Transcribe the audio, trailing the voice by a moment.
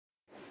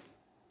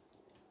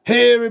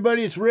Hey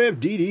everybody, it's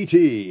Rev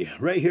DDT,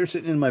 right here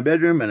sitting in my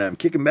bedroom, and I'm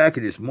kicking back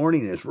at this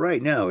morning. It's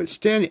right now, it's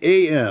 10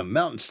 a.m.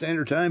 Mountain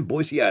Standard Time,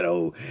 Boise,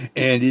 Idaho,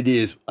 and it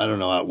is, I don't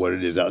know what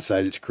it is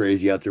outside, it's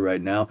crazy out there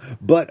right now,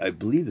 but I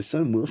believe the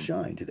sun will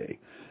shine today.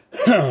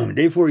 Day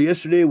before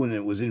yesterday, when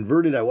it was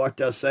inverted, I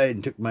walked outside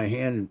and took my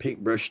hand and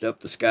paintbrushed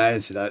up the sky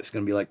and said, it's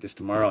going to be like this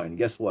tomorrow, and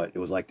guess what? It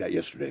was like that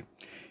yesterday.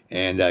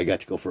 And I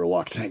got to go for a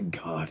walk.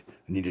 Thank God.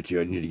 I needed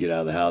to get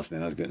out of the house,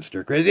 man. I was getting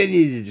stir crazy. I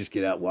needed to just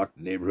get out, walk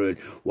the neighborhood,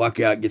 walk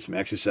out, get some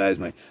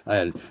exercise. I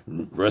had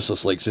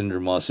restless leg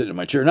syndrome while I was sitting in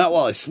my chair. Not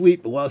while I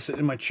sleep, but while I was sitting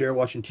in my chair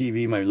watching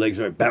TV. My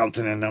legs are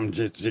bouncing, and I'm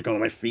just jiggling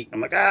on my feet.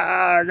 I'm like,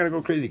 I gotta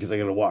go crazy because I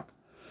gotta walk.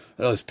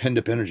 I know this pent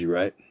up energy,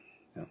 right?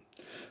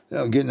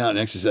 Yeah. Getting out and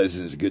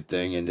exercising is a good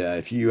thing. And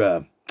if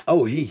you...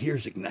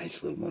 here's a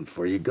nice little one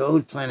for you. Go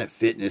to Planet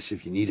Fitness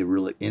if you need a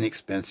really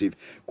inexpensive,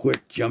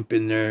 quick jump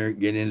in there,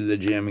 get into the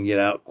gym and get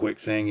out quick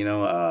thing.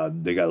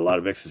 They got a lot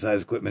of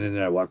exercise equipment in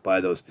there. I walk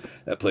by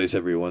that place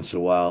every once in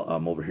a while.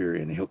 I'm over here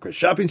in the Hillcrest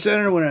Shopping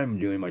Center when I'm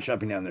doing my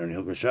shopping down there in the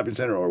Hillcrest Shopping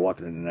Center, or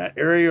walking in that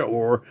area,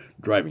 or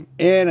driving.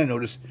 And I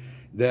noticed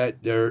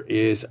that there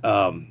is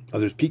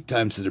there's peak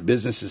times to their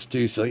businesses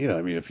too. So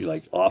if you're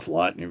like off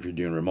lot and if you're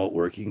doing remote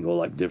work, you can go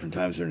like different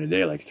times during the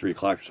day, like 3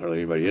 o'clock. There's hardly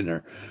anybody in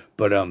there,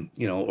 but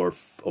or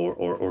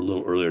a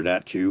little earlier than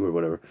that too, or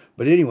whatever.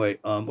 But anyway,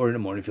 or in the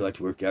morning if you like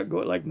to work out, go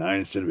at like 9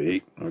 instead of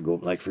 8, or go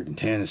like freaking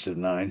 10 instead of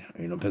 9.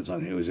 Depends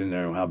on who's in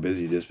there and how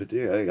busy it is. But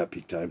yeah, they got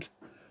peak times,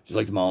 just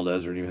like the mall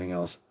does or anything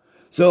else.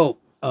 So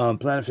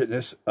Planet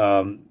Fitness,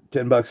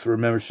 $10 for a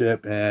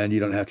membership, and you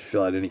don't have to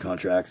fill out any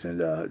contracts,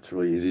 and it's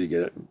really easy to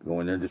get it. Go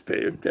in there and just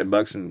pay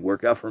 $10 and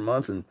work out for a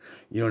month, and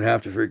you don't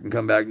have to freaking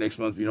come back next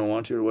month if you don't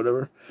want to or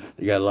whatever.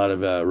 They got a lot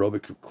of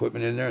aerobic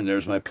equipment in there, and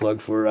there's my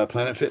plug for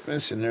Planet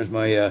Fitness, and there's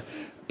my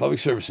public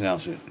service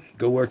announcement.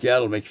 Go work out,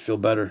 it'll make you feel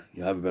better.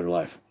 You'll have a better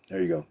life.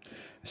 There you go.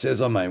 It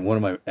says on one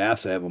of my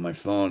apps I have on my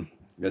phone.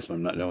 I guess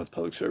I'm not done with the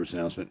public service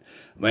announcement.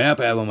 My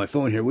app I have on my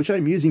phone here, which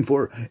I'm using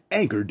for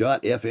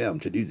Anchor.fm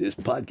to do this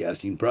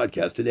broadcast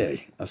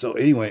today. So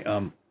anyway,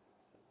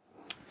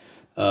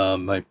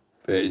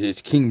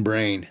 it's King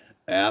Brain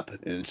app,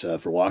 and it's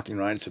for walking,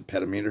 right? It's a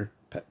pedometer.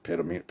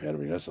 Pedometer,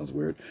 that sounds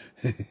weird.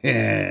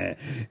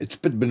 It's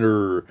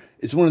pedometer.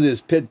 It's one of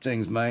those ped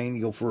things, man.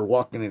 You go for a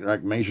walk and it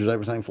like measures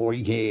everything for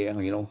you. Yeah,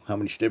 how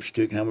many steps you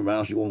took and how many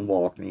miles you want to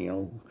walk.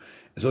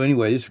 So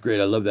anyway, this is great.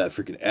 I love that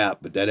freaking app.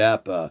 But that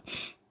app,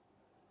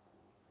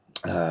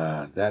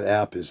 that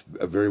app is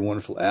a very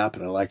wonderful app,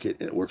 and I like it,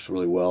 and it works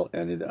really well,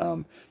 and it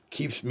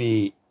keeps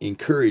me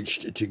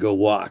encouraged to go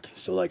walk.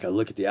 So like I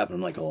look at the app and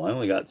I'm like, I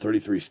only got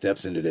 33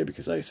 steps in today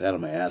because I sat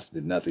on my ass and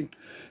did nothing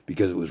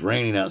because it was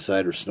raining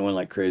outside or snowing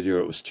like crazy, or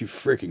it was too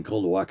freaking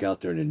cold to walk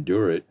out there and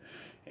endure it.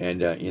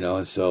 And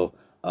and so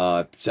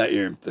sat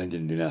here and I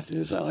didn't do nothing.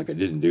 It's not like I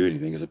didn't do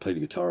anything, because I played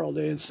the guitar all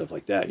day and stuff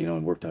like that,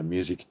 and worked on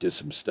music, did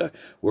some stuff,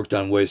 worked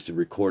on ways to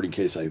record in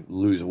case I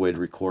lose a way to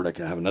record. I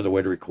can have another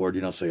way to record,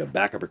 so you have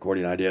backup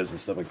recording ideas and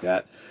stuff like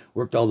that.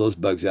 Worked all those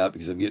bugs out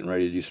because I'm getting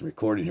ready to do some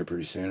recording here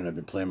pretty soon, and I've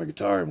been playing my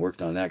guitar and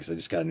worked on that because I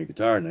just got a new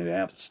guitar and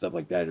amp and stuff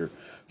like that here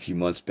a few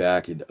months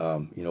back. And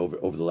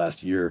over the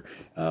last year,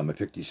 I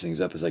picked these things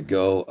up as I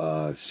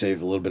go,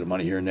 save a little bit of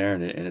money here and there,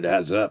 and it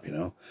adds up.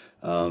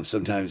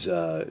 Sometimes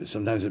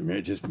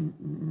it just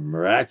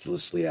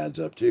miraculously adds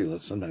up too.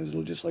 Sometimes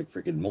it'll just like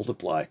freaking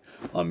multiply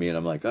on me, and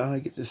I'm like, I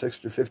get this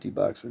extra $50.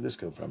 Where'd this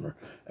come from? Or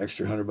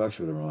extra $100 or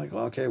whatever. I'm like,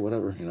 okay,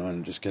 whatever,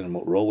 and just kind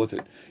of roll with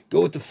it,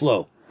 go with the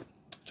flow.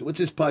 So what's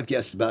this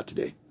podcast about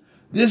today?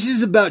 This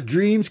is about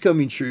dreams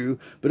coming true,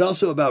 but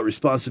also about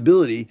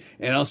responsibility,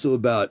 and also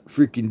about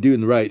freaking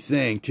doing the right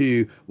thing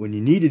too, when you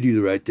need to do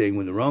the right thing,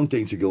 when the wrong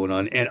things are going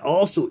on, and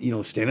also,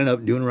 standing up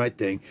and doing the right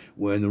thing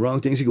when the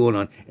wrong things are going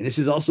on. And this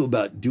is also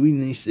about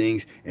doing these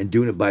things and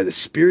doing it by the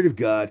Spirit of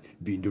God,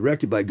 being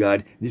directed by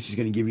God. This is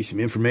going to give you some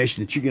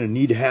information that you're going to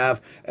need to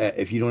have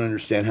if you don't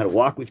understand how to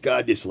walk with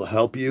God. This will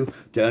help you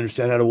to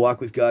understand how to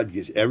walk with God,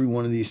 because every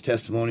one of these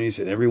testimonies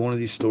and every one of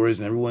these stories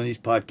and every one of these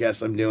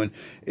podcasts I'm doing,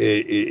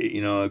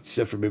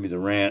 except for maybe the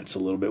rants a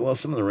little bit. Well,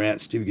 some of the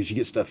rants too, because you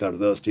get stuff out of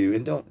those too.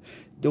 And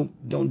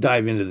don't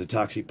dive into the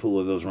toxic pool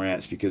of those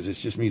rants, because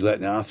it's just me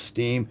letting off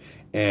steam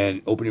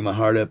and opening my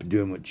heart up and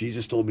doing what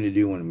Jesus told me to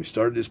do when we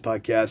started this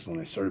podcast, when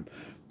I started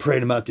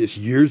praying about this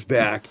years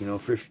back,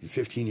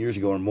 15 years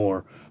ago or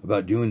more,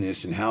 about doing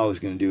this and how I was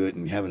going to do it,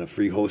 and having a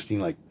free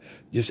hosting. Like,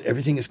 just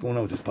everything that's going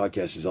on with this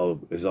podcast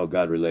is all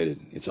God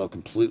related. It's all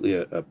completely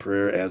a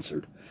prayer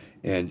answered.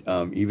 And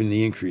even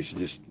the increase,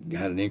 just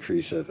had an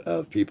increase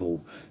of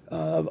people,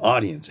 of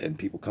audience, and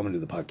people coming to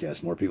the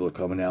podcast. More people are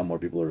coming now. More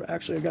people are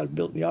actually, I got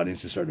built. The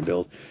audience is starting to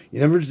build.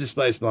 You never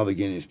despise small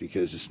beginnings,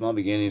 because the small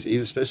beginnings,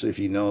 even especially if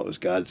you know it was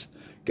God's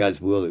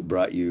will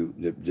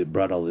that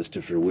brought all this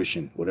to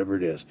fruition, whatever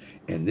it is.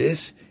 And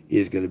this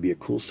is going to be a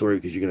cool story,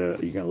 because you're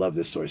gonna love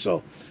this story.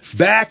 So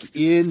back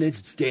in the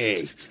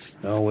day,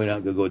 no, we're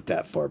not gonna go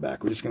that far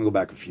back. We're just gonna go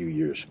back a few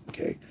years,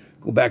 okay?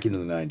 Go back into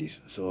the 90s.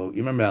 So you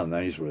remember how the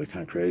 90s were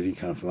kind of crazy,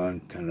 kind of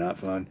fun, kind of not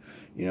fun.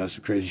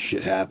 Some crazy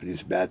shit happening,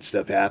 some bad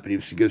stuff happening,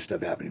 some good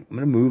stuff happening. I'm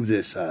going to move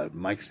this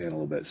mic stand a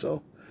little bit.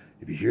 So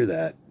if you hear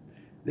that,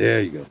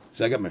 There you go.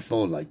 So I got my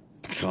phone like,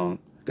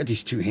 got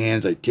these two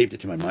hands. I taped it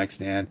to my mic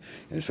stand,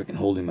 and it's fucking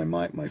holding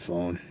my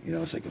phone. You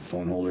know, it's like a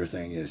phone holder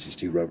thing. It's just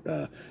two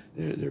rubber,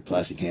 they're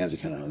plastic hands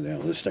that kind of,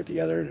 they're stuck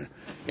together. And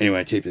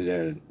anyway, I taped it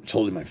there, and it's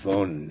holding my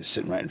phone, and it's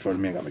sitting right in front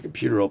of me. I got my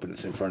computer open.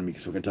 It's in front of me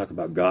because we're going to talk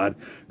about God.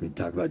 We're going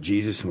to talk about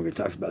Jesus, and we're going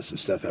to talk about some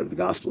stuff out of the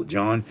Gospel of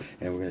John,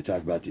 and we're going to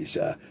talk about this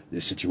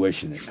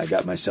situation that I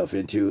got myself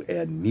into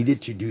and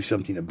needed to do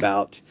something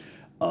about,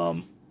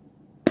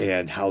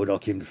 and how it all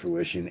came to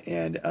fruition,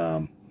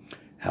 and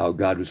how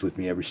God was with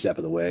me every step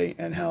of the way,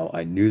 and how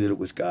I knew that it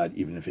was God,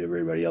 even if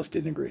everybody else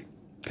didn't agree.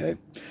 Okay,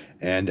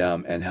 and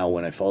how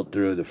when I followed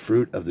through, the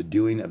fruit of the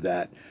doing of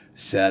that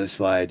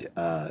satisfied.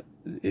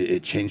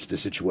 It changed the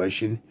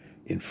situation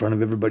in front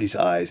of everybody's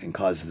eyes and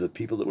caused the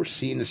people that were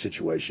seeing the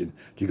situation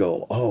to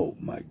go, "Oh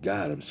my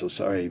God, I'm so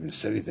sorry I even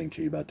said anything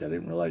to you about that. I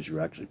didn't realize you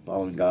were actually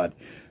following God."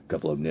 A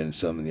couple of them did, and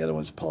some, and the other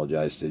ones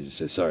apologized. They just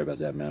said, "Sorry about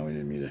that, man. We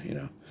didn't mean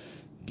to,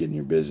 get in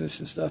your business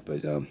and stuff,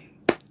 but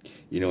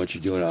you know what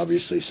you're doing,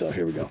 obviously." So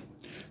here we go.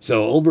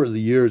 So over the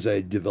years,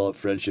 I developed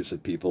friendships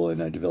with people,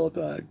 and I developed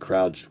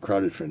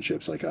crowded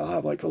friendships. Like I'll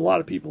have like a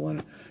lot of people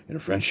in a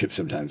friendship,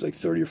 sometimes like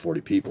 30 or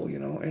 40 people,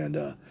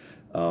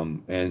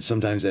 and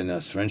sometimes in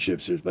those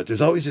friendships,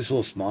 there's always this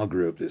little small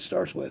group that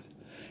starts with.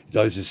 It's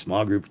always this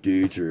small group of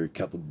dudes or a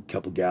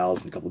couple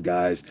gals and a couple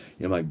guys,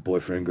 my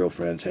boyfriend,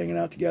 girlfriends hanging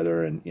out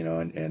together, and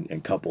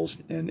and couples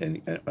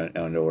and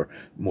or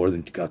more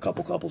than a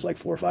couple couples, like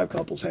 4 or 5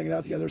 couples hanging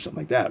out together or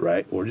something like that,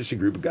 right? Or just a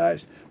group of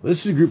guys. Well,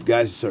 this is a group of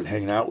guys I started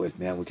hanging out with,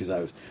 man, because I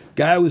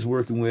was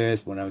working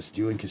with when I was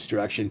doing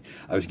construction.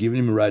 I was giving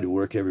him a ride to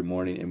work every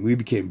morning, and we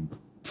became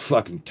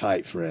fucking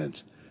tight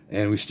friends,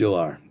 and we still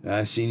are. And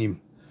I seen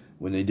him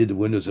when they did the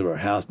windows of our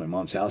house, my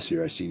mom's house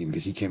here. I seen him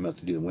because he came out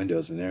to do the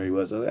windows, and there he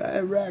was. I was like, "I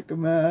rock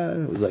him out."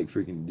 It was like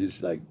freaking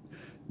just like,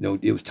 no,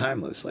 it was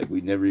timeless. Like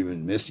we'd never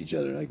even missed each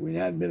other. Like we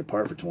hadn't been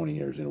apart for 20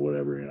 years or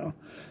whatever,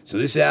 So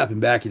this happened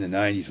back in the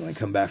 90s when I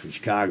come back from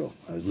Chicago.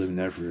 I was living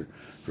there for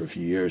a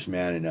few years,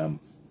 man, and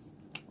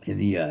in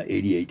the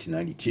 88 to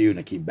 92, and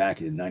I came back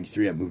in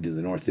 93. I moved to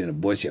the north end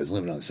of Boise. I was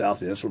living on the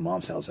south end. That's where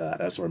Mom's house at.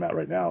 That's where I'm at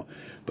right now.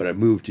 But I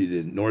moved to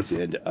the north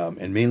end,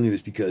 and mainly it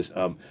was because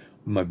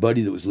my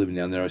buddy that was living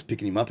down there, I was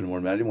picking him up in the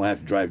morning. I didn't want to have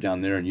to drive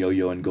down there and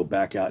yo-yo and go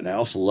back out. And I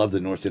also love the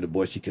north end of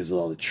Boise because of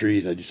all the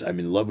trees. I'm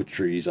in love with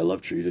trees. I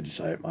love trees.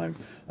 I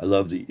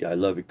love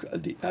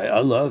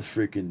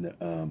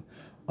freaking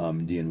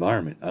the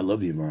environment. I love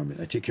the environment.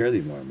 I take care of the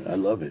environment. I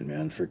love it,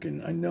 man.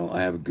 I know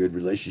I have a good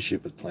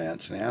relationship with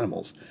plants and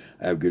animals.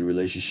 I have a good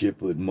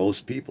relationship with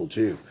most people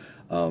too.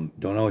 Don't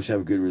always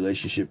have a good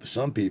relationship with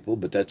some people,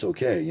 but that's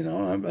okay.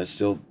 I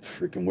still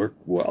freaking work.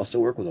 Well, I'll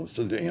still work with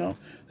them.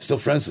 Still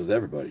friends with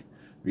everybody.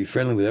 Be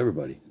friendly with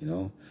everybody.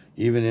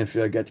 Even if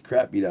I got the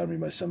crap beat out of me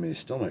by somebody,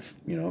 it's still if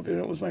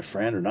it was my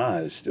friend or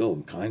not, it's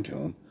still kind to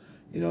him.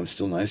 I'm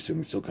still nice to him.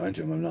 I'm still kind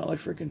to him. I'm not like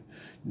freaking.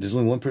 There's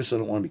only one person I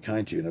don't want to be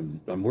kind to,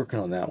 and I'm working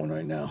on that one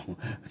right now.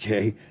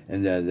 Okay,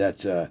 and I'm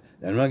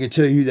not going to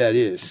tell you who that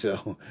is.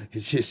 So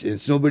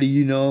it's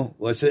nobody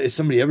Well, it's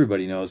somebody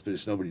everybody knows, but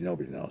it's nobody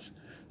knows.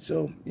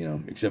 So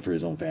except for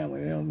his own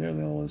family, they're the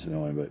only ones that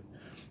know him. But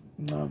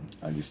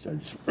I just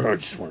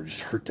want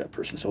to hurt that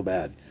person so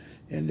bad.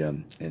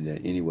 And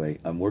anyway,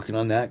 I'm working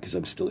on that because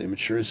I'm still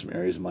immature in some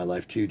areas of my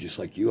life too, just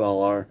like you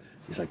all are,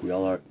 just like we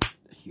all are.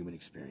 Human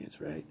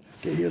experience, right?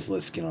 Okay,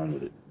 let's get on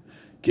with it.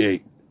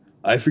 Okay,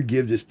 I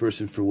forgive this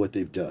person for what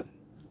they've done.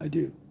 I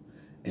do.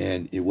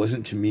 And it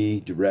wasn't to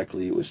me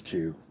directly, it was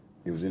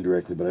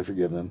indirectly, but I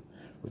forgive them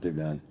what they've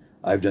done.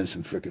 I've done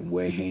some freaking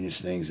way heinous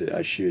things that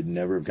I should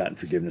never have gotten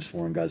forgiveness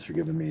for, and God's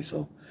forgiven me,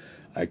 so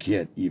I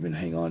can't even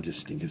hang on to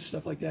stinking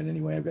stuff like that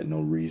anyway. I've got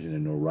no reason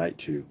and no right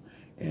to.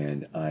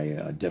 And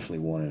I definitely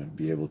want to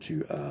be able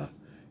to,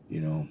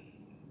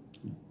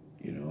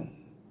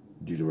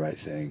 do the right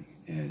thing.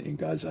 And in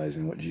God's eyes,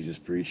 and what Jesus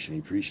preached, and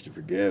he preached to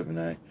forgive,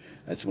 and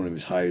that's one of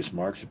his highest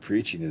marks of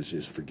preaching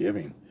is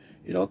forgiving.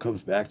 It all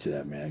comes back to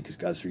that, man, because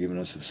God's forgiven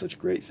us of such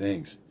great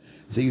things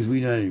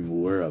we're not even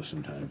aware of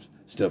sometimes,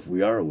 stuff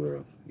we are aware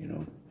of,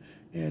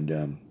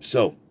 and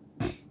so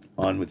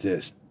on with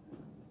this.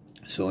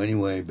 So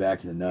anyway,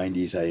 back in the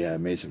 90s, I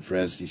made some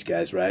friends with these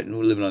guys, right? And we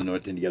were living on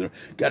North End together.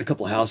 Got a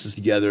couple of houses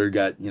together.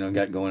 Got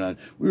going on.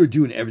 We were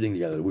doing everything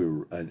together.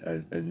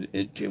 And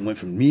it went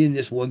from me and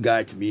this one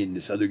guy to me and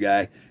this other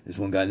guy, this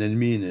one guy, and then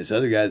me and this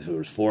other guy. So there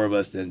was 4 of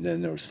us. Then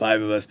there was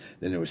 5 of us.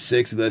 Then there was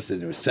 6 of us. Then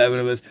there was 7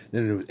 of us.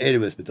 Then there was 8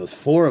 of us. But those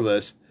 4 of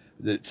us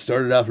that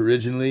started off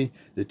originally,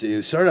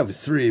 it started off with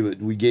 3, but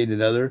we gained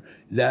another.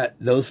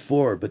 Those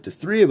 4, but the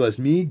 3 of us,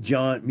 me,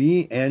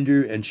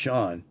 Andrew, and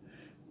Sean,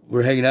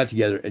 we're hanging out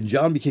together, and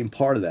John became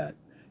part of that.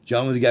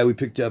 John was the guy we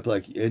picked up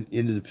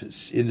into the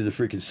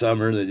freaking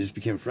summer that just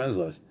became friends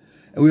with us,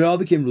 and we all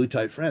became really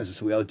tight friends. And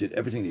so we all did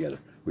everything together.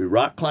 We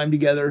rock climbed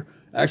together.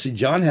 Actually,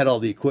 John had all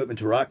the equipment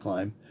to rock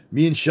climb.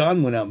 Me and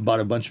Sean went out and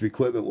bought a bunch of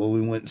equipment when we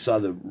went and saw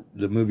the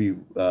movie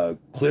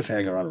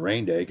Cliffhanger on a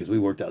rain day because we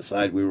worked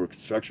outside. We were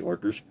construction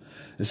workers.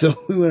 And so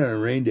we went on a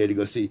rain day to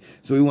go see.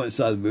 So we went and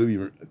saw the movie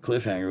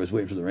Cliffhanger. I was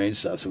waiting for the rain to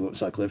stop. So we went and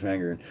saw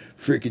Cliffhanger. And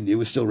freaking, it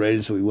was still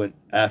raining. So we went,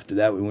 after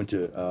that, we went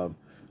to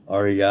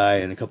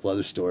REI and a couple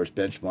other stores,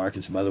 Benchmark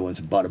and some other ones,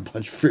 and bought a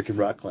bunch of freaking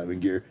rock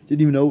climbing gear.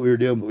 Didn't even know what we were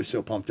doing, but we were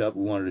so pumped up.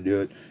 We wanted to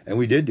do it. And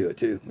we did do it,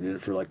 too. We did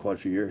it for like quite a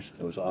few years.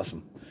 It was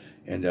awesome.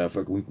 And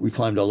we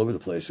climbed all over the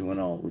place.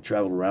 We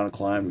traveled around and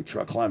climbed. We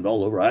climbed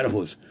all over.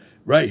 Idaho's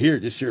right here,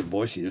 just here at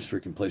Boise. There's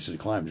freaking places to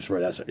climb, just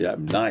right outside. Yeah,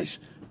 nice.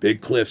 Big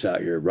cliffs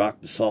out here.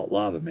 Rock, basalt,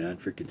 lava, man.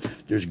 Freaking,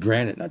 there's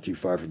granite not too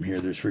far from here.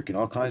 There's freaking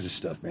all kinds of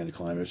stuff, man, to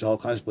climb. There's all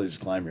kinds of places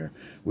to climb here.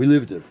 We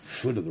live at the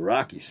foot of the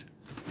Rockies.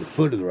 The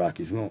foot of the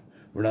Rockies. We're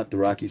not the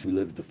Rockies. We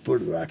live at the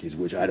foot of the Rockies,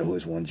 which Idaho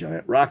is one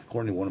giant rock,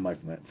 according to one of my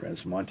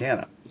friends from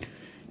Montana.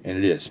 And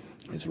it is.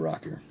 It's a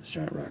rock here. It's a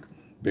giant rock.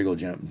 Big old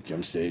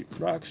jump state,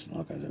 rocks,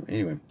 all kinds of.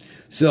 Anyway,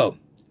 so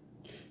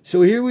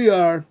here we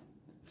are,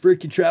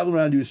 freaking traveling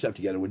around doing stuff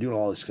together. We're doing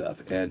all this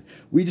stuff, and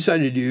we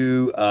decided to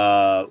do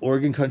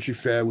Oregon Country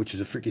Fair, which is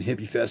a freaking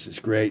hippie fest. It's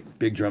great,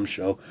 big drum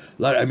show.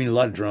 A lot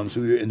of drums.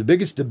 We were in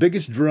the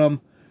biggest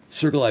drum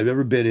circle I've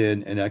ever been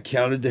in, and I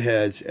counted the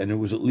heads, and there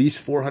was at least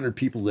 400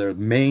 people there,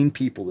 main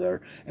people there,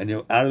 and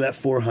out of that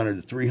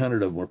 400,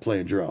 300 of them were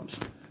playing drums.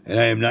 And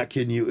I am not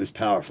kidding you, it was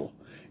powerful.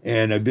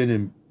 And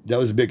that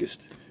was the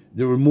biggest.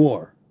 There were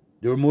more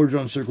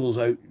drum circles.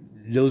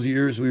 Those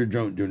years we were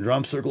doing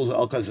drum circles,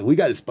 all kinds of. We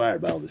got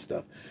inspired by all this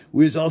stuff.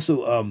 We was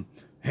also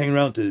hanging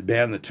around with the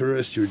band The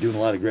Tourists, who were doing a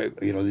lot of great.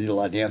 They did a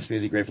lot of dance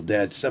music, Grateful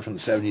Dead stuff from the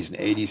 70s and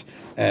 80s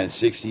and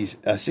 60s,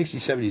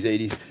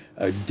 70s,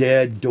 80s.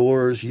 Dead,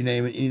 Doors, you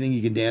name it, anything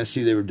you can dance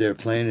to, they were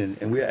playing,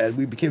 and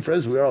we became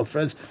friends. We were all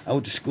friends. I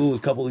went to school with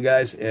a couple of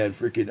guys and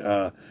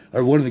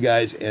one of the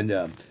guys,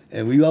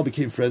 and we all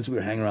became friends. We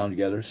were hanging around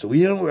together. So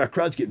our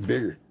crowd's getting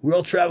bigger. We're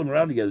all traveling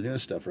around together doing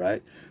stuff,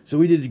 right? So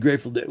we did the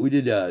Grateful Dead. We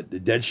did the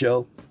Dead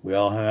show. We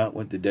all hung out,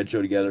 went to the Dead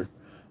show together.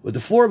 But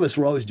the four of us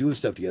were always doing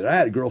stuff together. I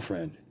had a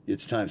girlfriend at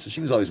the time, so she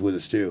was always with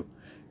us too.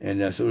 And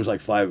so there was like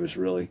 5 of us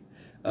really.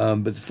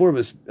 But the 4 of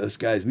us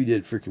guys, we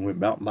went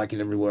mountain biking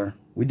everywhere.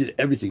 We did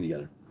everything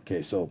together.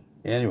 Okay, so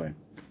anyway.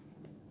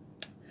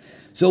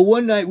 So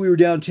one night we were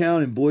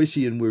downtown in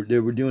Boise, and they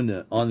were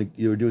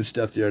doing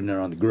stuff there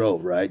on the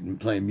Grove, right, and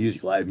playing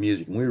music, live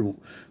music.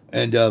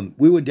 And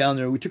we went down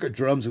there. We took our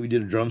drums and we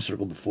did a drum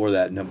circle before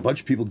that, and a bunch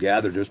of people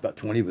gathered. There was about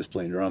 20 of us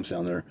playing drums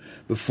down there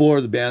before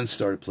the band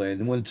started playing.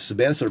 And when the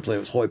band started playing,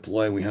 it was Hoi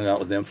Polloi, and we hung out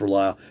with them for a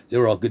while. They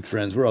were all good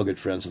friends. We're all good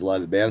friends with a lot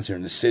of the bands here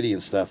in the city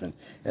and stuff. And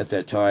at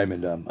that time,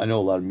 and I know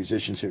a lot of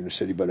musicians here in the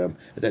city, but at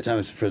that time I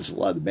was friends with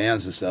a lot of the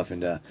bands and stuff.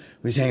 And we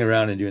was hanging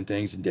around and doing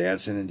things and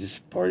dancing and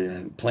just partying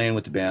and playing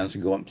with the bands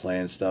and go up and play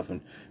and stuff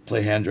and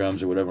play hand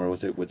drums or whatever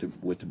with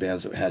the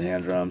bands that had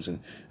hand drums. And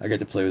I got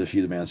to play with a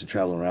few of the bands and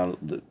travel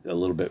around a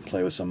little bit,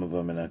 play with some of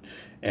them.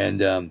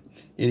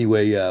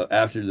 Anyway,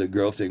 after the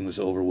Grove thing was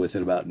over with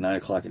at about 9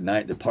 o'clock at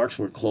night, the parks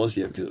weren't closed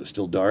yet because it was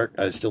still dark.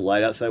 It was still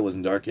light outside. It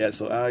wasn't dark yet.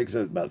 So it was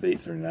about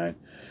 8:39.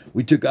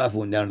 We took off and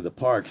went down to the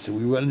park. So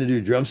we wanted to do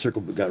a drum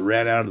circle, but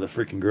ran out of the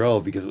freaking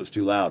Grove because it was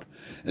too loud.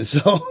 And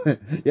so,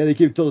 yeah, they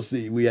came and told us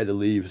we had to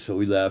leave. So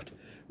we left.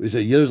 We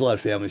said, there's a lot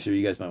of families here.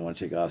 You guys might want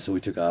to take off. So we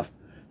took off.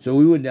 So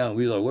we went down.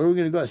 We were like, where are we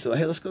going to go? I said,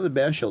 hey, let's go to the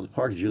band show at the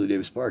park at Julie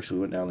Davis Park. So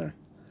we went down there.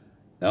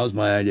 That was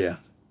my idea.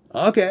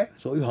 Okay.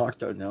 So we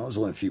hawked out. Now it was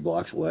only a few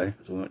blocks away.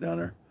 So we went down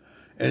there.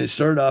 And it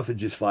started off with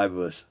just 5 of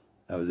us.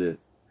 That was it.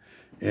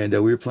 And we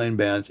were playing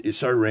bands. It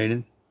started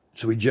raining.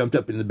 So we jumped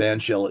up in the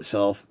band shell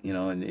itself,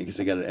 and because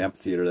they got an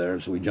amphitheater there.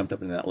 So we jumped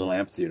up in that little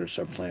amphitheater and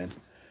started playing.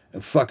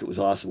 And fuck, it was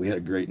awesome. We had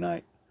a great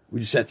night. We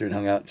just sat there and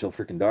hung out until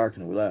freaking dark,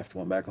 and we left.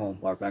 Walked back home.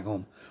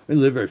 We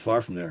didn't live very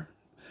far from there.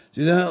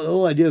 See, the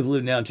whole idea of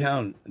living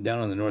downtown, down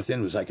on the north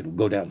end, was I could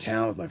go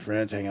downtown with my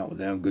friends, hang out with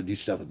them, go do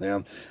stuff with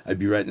them. I'd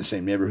be right in the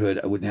same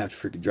neighborhood. I wouldn't have to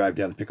freaking drive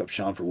down and pick up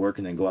Sean for work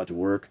and then go out to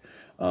work.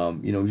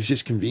 It was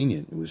just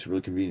convenient. It was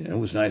really convenient. And it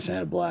was nice. I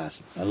had a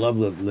blast. I love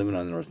living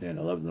on the north end.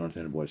 I love the north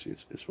end of Boise.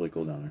 It's really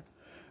cool down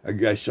there.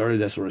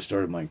 That's where I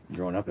started my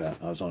growing up at.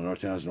 I was on the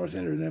north end. I was a north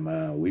ender. And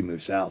then we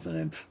moved south, and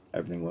then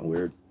everything went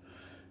weird.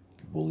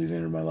 Bullies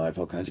entered my life.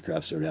 All kinds of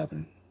crap started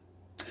happening.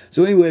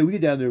 So anyway, we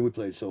get down there and we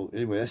played. So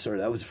anyway,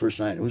 that was the first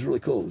night. It was really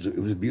cool. It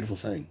was a beautiful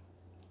thing.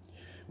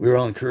 We were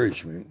all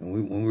encouraged. When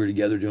we were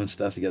together doing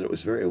stuff together,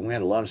 we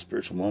had a lot of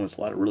spiritual moments,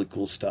 a lot of really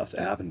cool stuff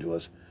that happened to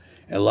us.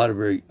 And a lot of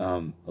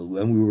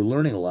and we were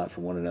learning a lot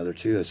from one another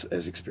too,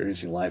 as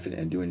experiencing life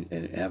and doing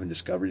and having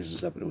discoveries and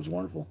stuff. And it was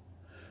wonderful.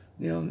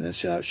 And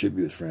that's how it should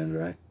be with friends,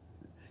 right?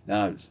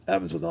 Now it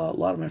happens with a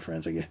lot of my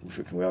friends.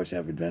 We always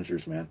have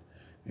adventures, man.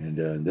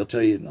 And they'll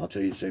tell you, and I'll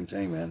tell you the same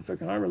thing, man.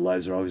 Fucking our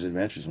lives are always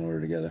adventures when we're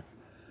together.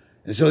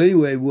 And so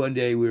anyway, one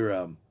day we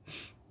were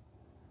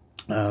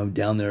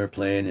down there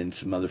playing, and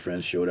some other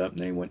friends showed up,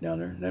 and they went down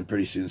there. And then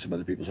pretty soon some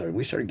other people started.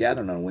 We started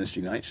gathering on Wednesday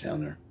nights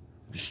down there.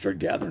 We just started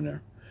gathering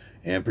there.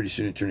 And pretty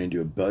soon it turned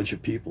into a bunch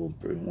of people,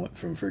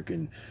 from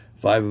freaking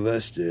 5 of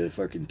us to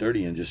fucking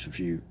 30 in just a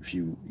few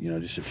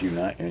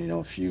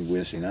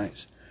Wednesday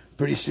nights.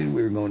 Pretty soon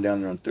we were going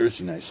down there on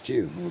Thursday nights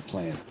too, and we're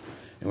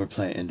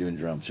playing and doing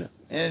drums.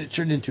 And it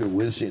turned into a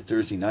Wednesday and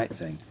Thursday night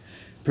thing.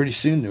 Pretty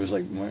soon there was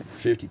like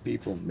 50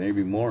 people,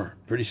 maybe more.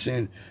 Pretty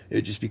soon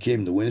it just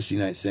became the Wednesday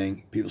night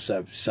thing. People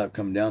stopped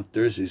coming down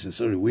Thursdays, and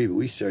so did we. But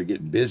we started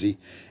getting busy,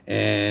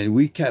 and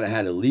we kind of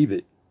had to leave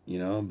it,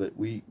 But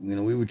we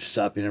would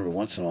stop in every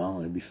once in a while,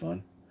 and it'd be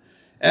fun.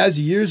 As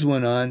the years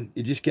went on,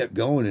 it just kept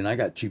going, and I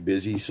got too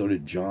busy. So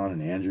did John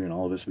and Andrew and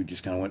all of us. We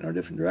just kind of went in our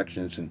different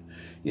directions, and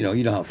you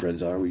know how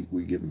friends are.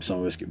 Some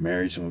of us get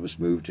married, some of us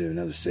move to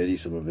another city,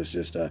 some of us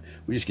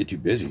we just get too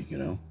busy,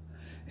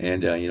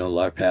 And a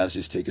lot of paths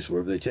just take us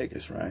wherever they take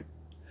us, right?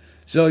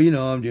 So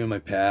I'm doing my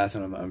path,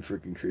 and I'm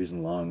freaking cruising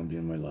along. I'm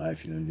doing my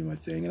life, doing my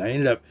thing, and I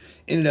ended up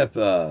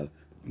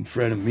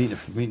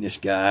meeting this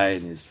guy,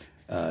 and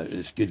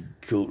this good,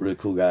 cool, really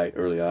cool guy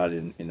early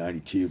on in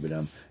 '92. But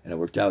and I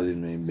worked out with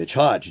him named Mitch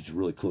Hodge. He's a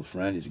really cool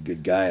friend. He's a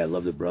good guy. I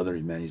love the brother.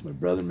 He's my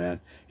brother,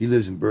 man. He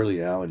lives in Burley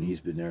now, and he's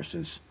been there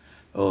since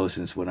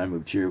when I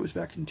moved here. It was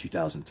back in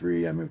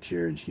 2003. I moved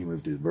here, and he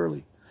moved to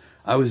Burley.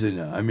 I was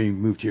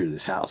moved here to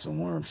this house, and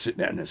where I'm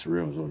sitting out in this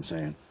room is what I'm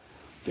saying.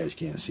 You guys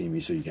can't see me,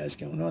 so you guys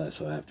don't know that,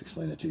 so I have to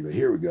explain that to you. But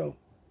here we go.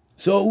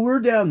 So we're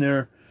down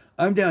there.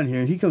 I'm down here,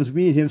 and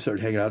me and him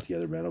started hanging out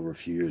together, man, over a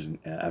few years. And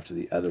after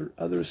the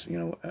others,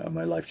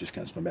 my life just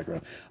kind of spun back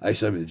around. I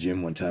started at the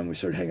gym one time. We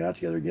started hanging out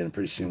together again, and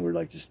pretty soon we're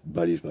like just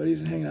buddies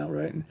and hanging out,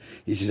 right? And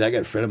he says, I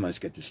got a friend of mine that's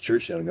got this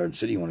church down in Garden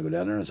City. You want to go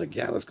down there? And I was like,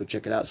 yeah, let's go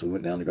check it out. So we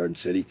went down to Garden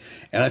City,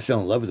 and I fell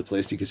in love with the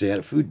place because they had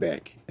a food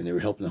bank, and they were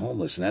helping the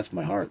homeless, and that's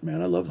my heart,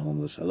 man. I love the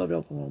homeless. I love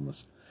helping the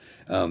homeless.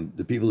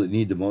 The people that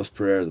need the most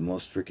prayer, the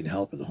most freaking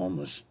help are the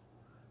homeless.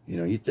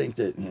 You think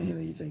that,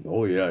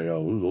 oh, yeah, there's a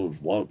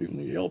lot of people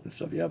need help and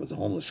stuff. Yeah, but the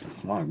homeless,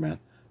 come on, man.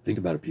 Think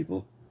about it,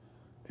 people.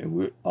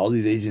 And all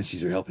these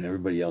agencies are helping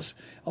everybody else.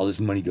 All this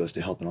money goes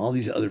to helping all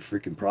these other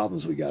freaking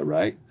problems we got,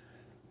 right?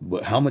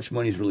 But how much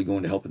money is really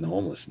going to helping the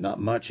homeless?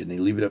 Not much. And they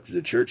leave it up to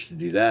the church to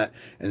do that.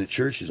 And the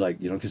church is like,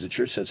 because the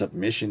church sets up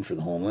mission for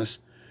the homeless,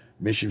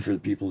 mission for the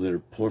people that are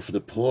poor, for the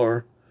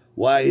poor.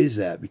 Why is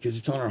that? Because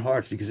it's on our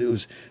hearts. Because it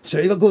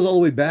goes all the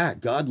way back.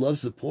 God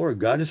loves the poor.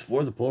 God is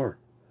for the poor.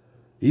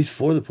 He's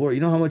for the poor. You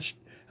know how much,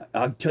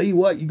 I'll tell you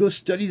what, you go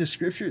study the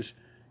scriptures.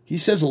 He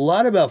says a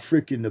lot about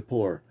freaking the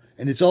poor.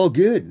 And it's all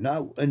good.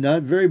 Not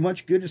very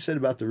much good is said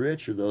about the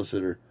rich or those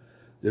that are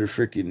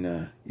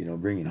freaking,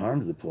 bringing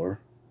harm to the poor.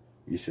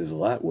 He says a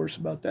lot worse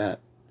about that.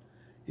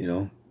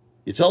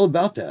 It's all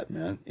about that,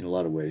 man, in a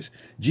lot of ways.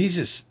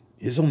 Jesus,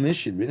 his whole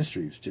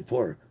ministry was to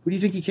poor. Who do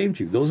you think he came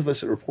to? Those of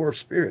us that are poor of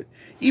spirit.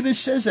 He even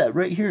says that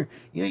right here.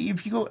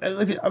 If you go,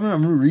 look at, I'm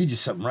going to read you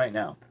something right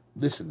now.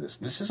 Listen to this.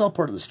 This is all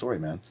part of the story,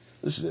 man.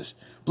 Listen to this.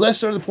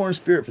 Blessed are the poor in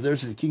spirit, for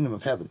theirs is the kingdom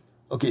of heaven.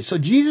 Okay, so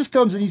Jesus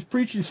comes and he's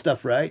preaching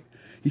stuff, right?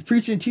 He's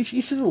preaching and teaching.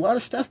 He says a lot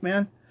of stuff,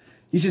 man.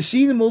 He says,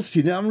 seeing the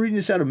multitude. Now I'm reading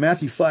this out of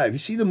Matthew 5. You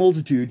see the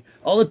multitude,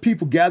 all the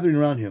people gathering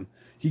around him.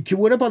 He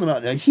went up on the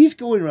mountain. Now he's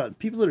going around.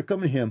 People that are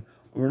coming to him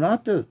were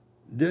not there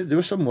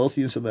were some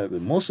wealthy and some bad,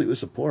 but mostly it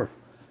was the poor.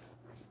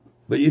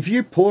 But if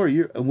you're poor,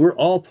 and we're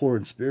all poor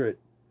in spirit.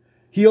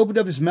 He opened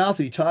up his mouth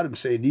and he taught him,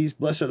 saying, these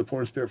blessed are the poor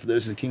in spirit, for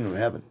theirs is the kingdom of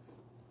heaven.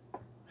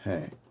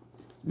 Hey,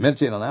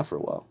 meditate on that for a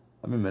while.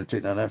 I've been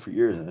meditating on that for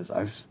years, and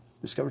I've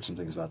discovered some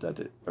things about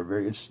that are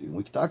very interesting.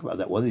 We can talk about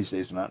that one of these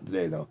days, but not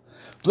today, though.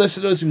 Blessed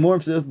are those who mourn,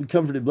 for they will be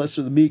comforted. Blessed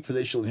are the meek, for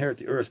they shall inherit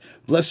the earth.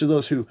 Blessed are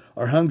those who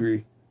are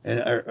hunger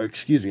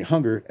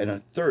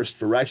and thirst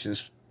for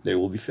righteousness, they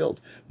will be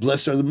filled.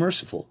 Blessed are the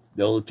merciful,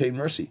 they will obtain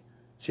mercy.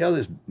 See how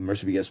this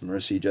mercy begets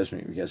mercy,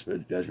 judgment begets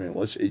judgment.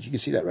 You can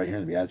see that right here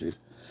in the Beatitudes.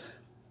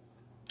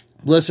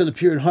 Blessed are the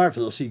pure in heart,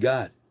 for they'll see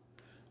God.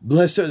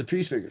 Blessed are the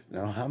peacemakers.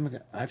 Now,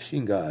 I've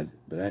seen God,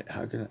 but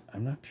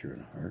I'm not pure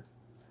in heart.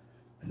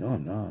 No,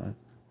 I'm not.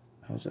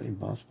 How is that even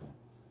possible?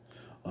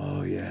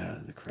 Oh, yeah,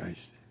 the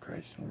Christ.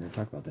 We're going to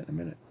talk about that in a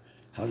minute.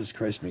 How does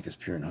Christ make us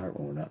pure in heart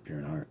when we're not pure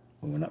in heart?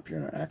 When we're not pure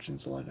in our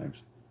actions a lot of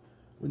times?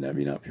 Wouldn't that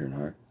be not pure in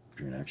heart?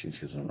 Pure in actions,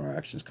 because our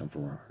actions come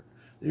from our heart.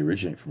 They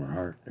originate from our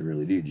heart. They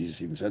really do.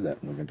 Jesus even said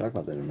that, and we're going to talk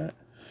about that in a minute.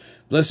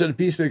 Blessed are the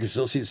peacemakers,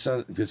 they'll see the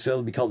Son, because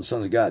they'll be called the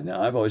sons of God.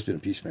 Now, I've always been a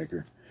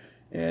peacemaker.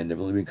 And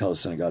I've only been called the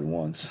Son of God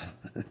once.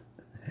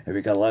 I've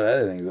been called a lot of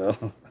other things,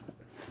 though.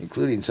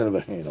 Including son of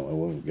a, I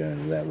won't get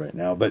into that right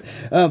now. But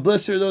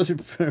blessed are those who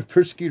are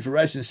persecuted for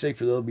righteousness' sake,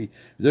 for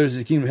theirs is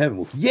the kingdom of heaven.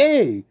 Well,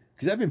 yay!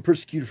 Because I've been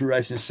persecuted for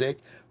righteousness' sake.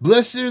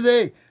 Blessed are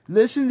they.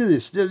 Listen to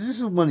this. This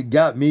is one that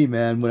got me,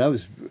 man.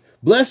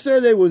 Blessed are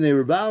they when they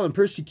revile and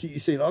persecute you,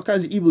 saying all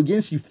kinds of evil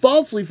against you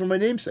falsely for my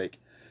name's sake.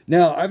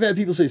 Now, I've had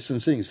people say some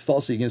things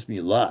falsely against me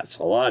a lot of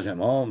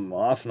time,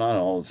 off and on,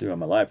 all throughout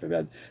my life. I've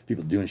had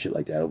people doing shit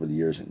like that over the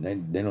years, and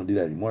they don't do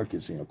that anymore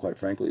because, quite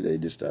frankly, they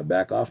just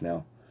back off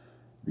now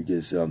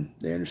because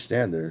they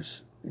understand they're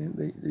not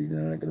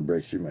going to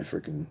break through my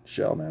freaking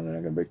shell, man. They're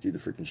not going to break through the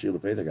freaking shield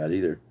of faith I got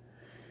either.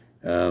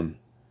 And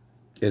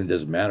it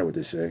doesn't matter what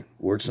they say.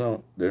 Words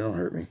they don't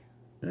hurt me.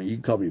 You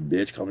can call me a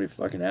bitch, call me a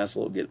fucking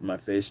asshole, get in my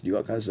face, do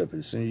all kinds of stuff, but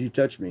as soon as you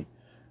touch me,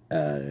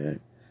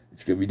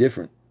 it's going to be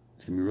different.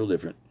 It's going to be real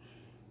different.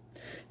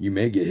 You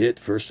may get hit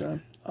the first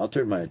time. I'll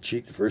turn my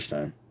cheek the first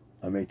time.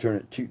 I may turn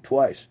it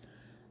twice.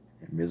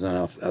 It depends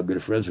on how good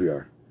of friends we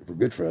are. If we're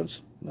good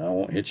friends, I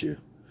won't hit you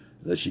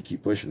unless you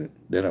keep pushing it.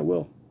 Then I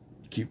will.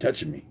 Keep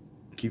touching me.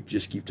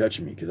 Just keep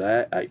touching me, because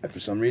I for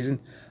some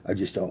reason I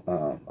just don't.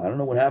 I don't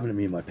know what happened to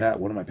me in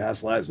one of my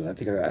past lives, but I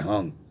think I got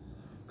hung.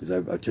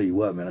 Because I tell you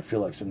what, man, I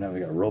feel like sometimes I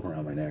got a rope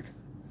around my neck.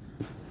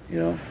 You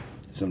know,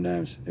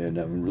 sometimes, and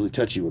I'm really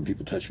touchy when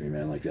people touch me,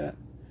 man, like that.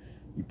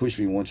 You push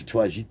me once or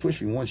twice. You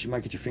push me once, you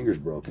might get your fingers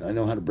broken. I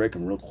know how to break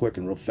them real quick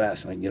and real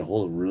fast, and I can get a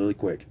hold of them really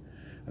quick.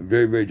 I'm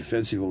very, very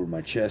defensive over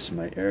my chest and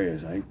my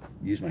areas. I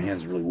use my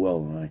hands really well,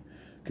 and I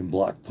can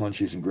block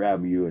punches and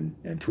grab you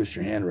and twist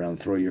your hand around and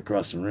throw you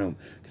across the room,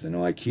 because I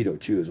know Aikido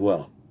too as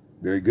well.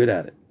 Very good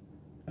at it.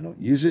 I don't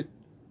use it,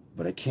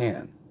 but I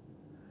can.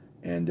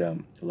 And a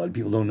lot of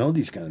people don't know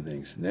these kind of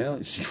things. They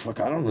don't, fuck,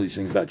 I don't know these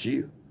things about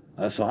you.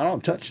 So I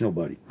don't touch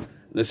nobody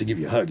unless they give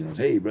you a hug. You know,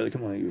 hey brother,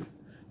 come on,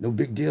 no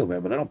big deal,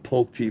 man. But I don't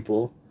poke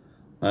people.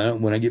 I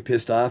don't, when I get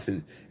pissed off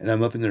and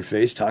I'm up in their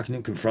face talking to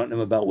them, confronting them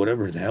about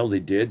whatever the hell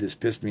they did that's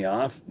pissed me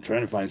off, I'm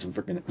trying to find some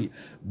freaking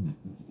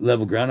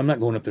level ground. I'm not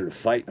going up there to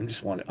fight. I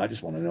just want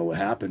to know what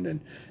happened,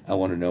 and I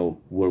want to know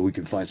where we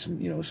can find some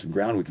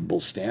ground we can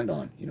both stand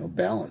on.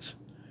 Balance.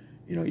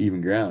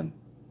 Even ground.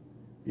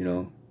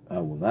 I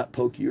will not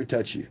poke you or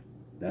touch you.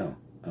 No,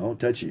 I won't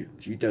touch you.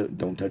 You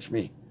don't touch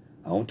me.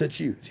 I won't touch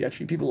you. See, I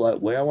treat people the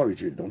way I want to be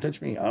treated. Don't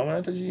touch me. I don't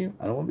want to touch you.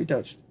 I don't want to be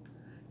touched.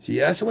 See,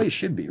 that's the way it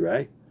should be,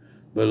 right?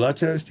 But a lot of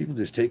times people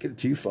just take it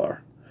too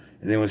far.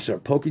 And they want to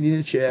start poking you in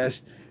the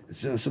chest.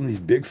 Some of these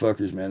big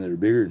fuckers, man, that are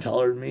bigger and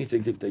taller than me,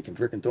 think that they can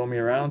freaking throw me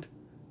around.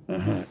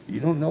 You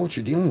don't know what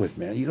you're dealing with,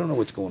 man. You don't know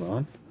what's going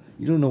on.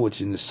 You don't know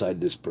what's in the side of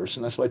this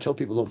person. That's why I tell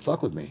people don't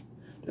fuck with me.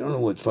 They don't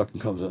know what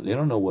fucking comes up. They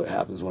don't know what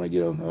happens when I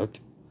get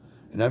unhooked.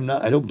 And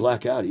I don't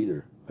black out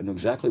either. I know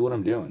exactly what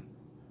I'm doing.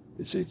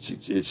 I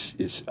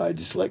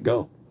just let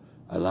go.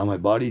 I allow my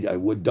body, I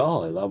wood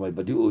doll. I allow my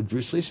body, do what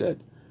Bruce Lee said.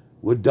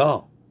 Wood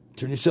doll.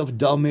 Turn yourself a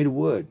doll made of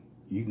wood.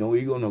 You know where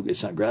you're going.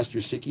 It's not grasp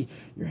your sticky.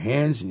 Your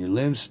hands and your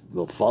limbs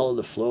will follow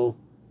the flow.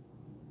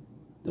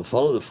 They'll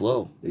follow the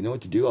flow. They know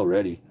what to do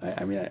already.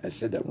 I mean, I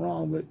said that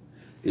wrong, but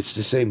it's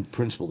the same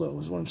principle, though,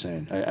 is what I'm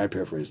saying. I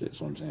paraphrased it,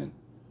 is what I'm saying.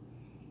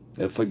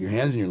 If your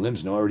hands and your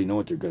limbs already know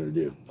what they're going to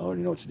do.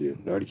 Already know what to do.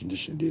 They're already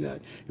conditioned to do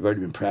that. You've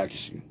already been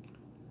practicing.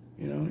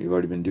 You've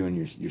already been doing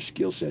your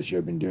skill sets. You've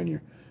already been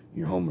doing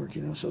your homework,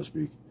 so to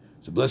speak.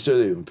 So blessed are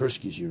they who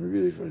persecute you and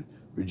really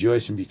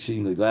rejoice and be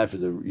exceedingly glad,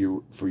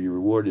 for your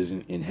reward is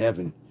in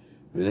heaven.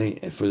 For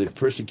they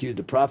persecuted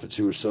the prophets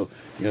who were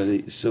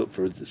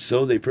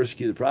they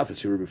persecuted the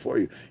prophets who were before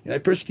you. I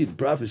persecuted the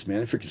prophets,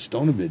 man. I freaking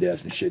stoned them to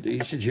death and shit. He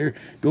said, here,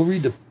 go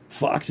read the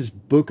Fox's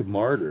Book of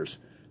Martyrs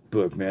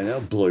book, man.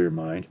 That'll blow your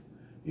mind.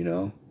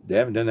 They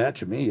haven't done that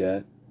to me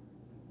yet.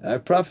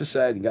 I've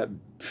prophesied and got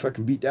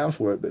fucking beat down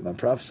for it, but when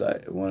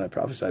I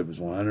prophesied was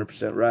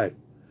 100% right.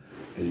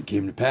 And it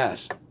came to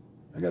pass.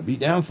 I got beat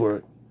down for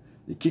it.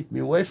 They kicked me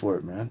away for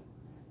it, man.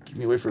 Kicked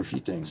me away for a few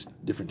things,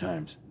 different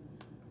times.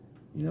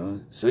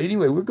 So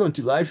anyway, we're going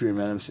through life here,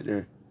 man. I'm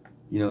sitting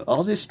there.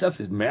 All this stuff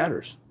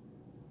matters.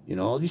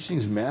 All these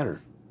things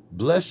matter.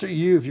 Blessed are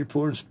you if you're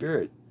poor in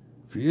spirit,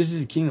 for yours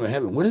is the kingdom of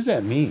heaven. What does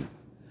that mean?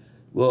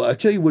 Well, I'll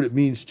tell you what it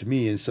means to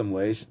me in some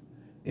ways,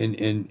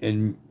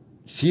 and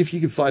see if you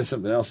can find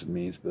something else it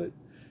means, but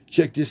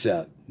check this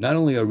out. Not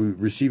only are we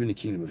receiving the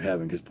kingdom of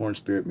heaven, because poor in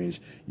spirit means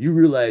you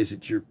realize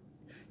that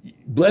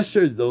blessed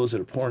are those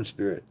that are poor in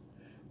spirit.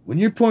 When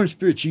you're poor in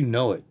spirit, you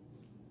know it.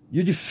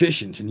 You're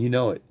deficient and you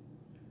know it.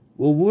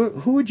 Well,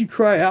 who would you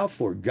cry out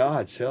for?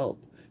 God's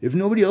help. If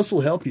nobody else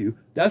will help you,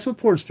 that's what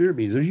poor in spirit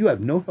means. You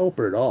have no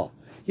helper at all.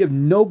 You have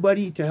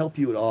nobody to help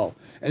you at all.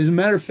 And as a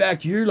matter of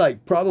fact, you're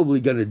probably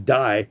going to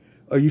die,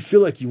 or you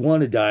feel like you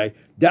want to die.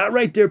 That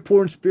right there,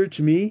 poor in spirit,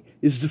 to me,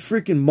 is the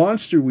freaking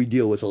monster we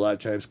deal with a lot of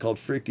times, called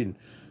freaking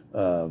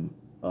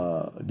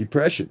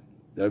depression.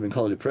 That I've been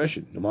called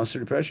depression, the monster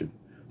depression.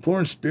 Poor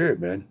in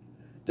spirit, man.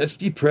 That's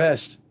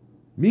depressed.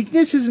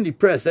 Meekness isn't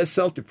depressed. That's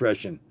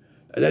self-depression.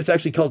 That's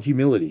actually called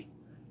humility.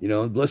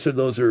 Blessed are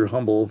those who are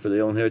humble, for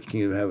they will inherit the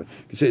kingdom of heaven.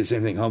 You can say the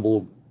same thing.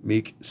 Humble,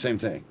 meek, same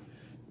thing.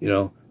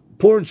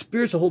 Poor in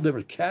spirit's a whole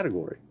different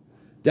category.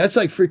 That's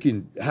like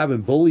freaking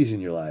having bullies in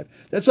your life.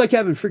 That's like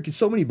having freaking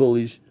so many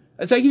bullies.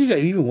 That's like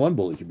even one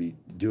bully could be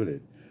doing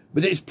it.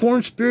 But it's poor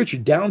in spirit.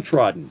 You're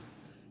downtrodden.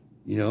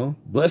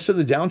 Blessed are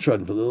the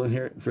downtrodden, for they'll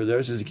inherit. For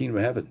theirs is the kingdom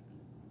of heaven.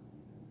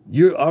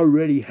 You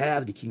already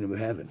have the kingdom of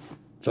heaven.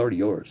 It's already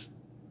yours.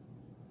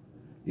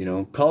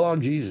 Call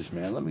on Jesus,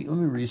 man. Let me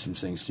read some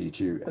things to you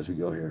too as we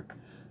go here.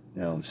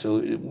 So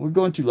we're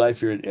going through life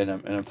here, and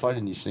I'm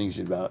finding these things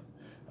about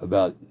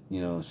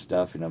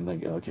stuff, and I'm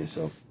thinking, okay,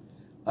 so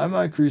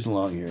I'm cruising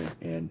along here,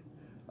 and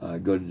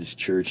go to this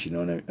church,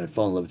 and I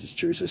fall in love with this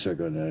church. So I start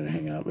going there and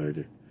hang out there,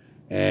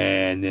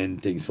 and then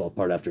things fall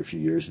apart after a few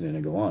years, and then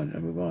I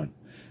move on.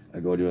 I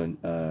go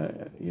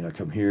to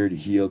come here to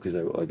heal, because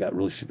I got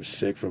really super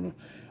sick from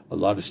a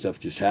lot of stuff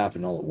just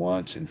happened all at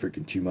once and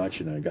freaking too much,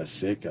 and I got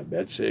sick, got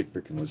bed sick,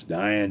 freaking was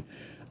dying.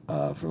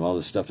 from all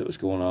the stuff that was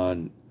going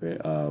on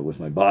with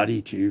my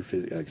body too,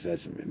 because I had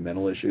some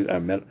mental issues,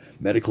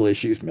 medical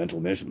issues,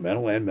 mental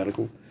and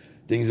medical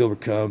things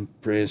overcome.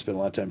 Praying, spent a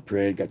lot of time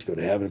praying. Got to go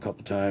to heaven a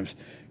couple times.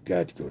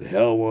 Got to go to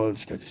hell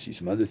once. Got to see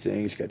some other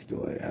things. Got to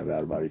go have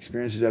out of body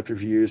experiences after a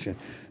few years.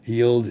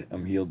 Healed.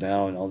 I'm healed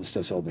now, and all this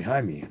stuff's all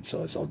behind me, and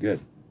so it's all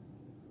good.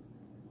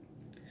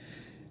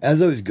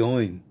 As I was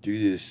going through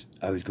this,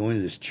 I was going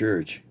to this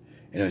church.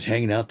 And I was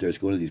hanging out there, I was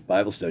going to these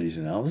Bible studies,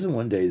 and all of a sudden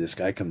one day this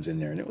guy comes in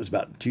there, and it was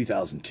about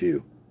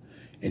 2002.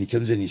 And he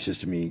comes in, he says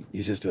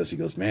to us, he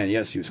goes, man,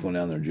 yes, he was going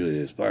down there to Julia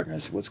Davis Park. And I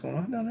said, what's going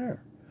on down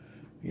there?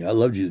 You know, I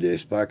love Julia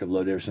Davis Park. I've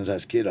loved it ever since I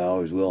was a kid. I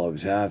always will,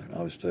 always have.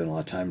 I was spending a lot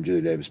of time in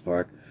Julia Davis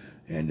Park.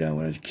 And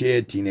when I was a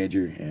kid,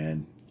 teenager,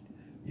 and,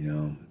 you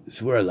know, this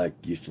is where I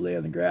used to lay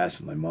on the grass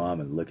with my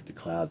mom and look at the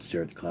clouds,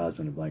 stare at the clouds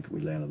on the blanket.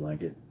 We'd lay on the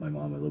blanket. My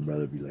mom and my little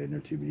brother would be laying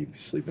there too, but he'd be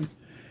sleeping.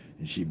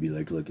 And she'd be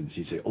looking,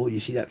 she'd say, oh,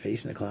 you see that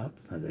face in the cloud?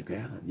 I was like,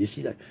 yeah. You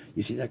see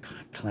that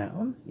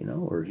clown, you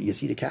know, or you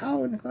see the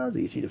cow in the clouds, or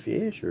you see the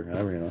fish, or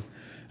however, you know.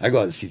 I go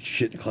out and see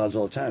shit in the clouds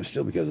all the time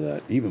still because of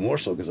that. Even more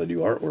so because I do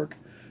artwork.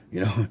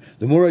 You know,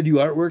 the more I do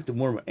artwork, the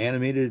more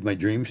animated my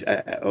dreams,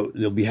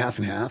 they'll be half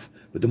and half,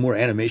 but the more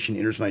animation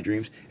enters my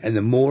dreams, and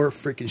the more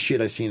freaking shit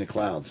I see in the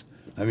clouds.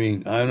 I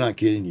mean, I'm not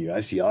kidding you.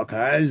 I see all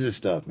kinds of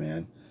stuff,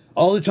 man.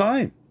 All the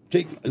time.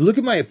 Look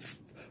at my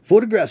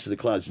photographs of the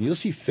clouds, and you'll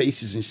see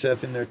faces and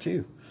stuff in there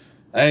too.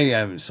 I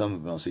have some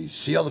of them. I'll say,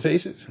 see all the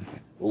faces?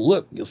 Well,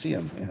 look, you'll see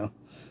them. You know,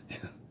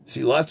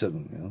 see lots of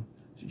them. You know,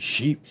 see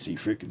sheep, see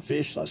freaking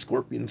fish, saw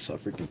scorpions, saw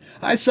freaking.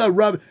 I saw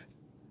Robin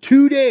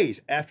 2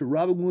 days after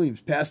Robin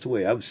Williams passed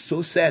away. I was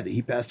so sad that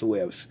he passed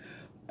away.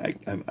 I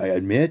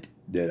admit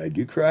that I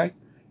do cry,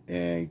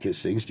 and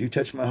because things do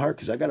touch my heart,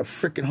 because I got a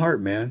freaking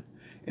heart, man.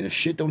 And if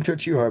shit don't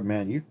touch your heart,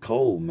 man, you're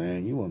cold,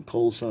 man. You one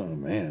cold son of a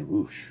man.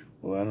 Whoosh.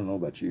 Well, I don't know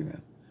about you,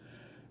 man.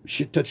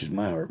 Shit touches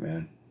my heart,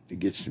 man. It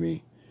gets to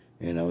me.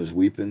 And I was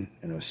weeping,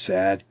 and I was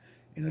sad,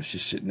 and I was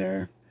just sitting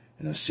there,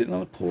 and I was sitting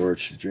on the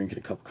porch, drinking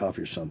a cup of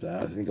coffee or something.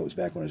 I think it was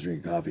back when I was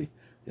drinking coffee.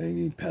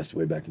 He passed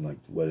away back in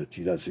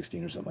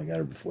 2016 or something like that,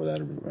 or before that,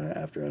 or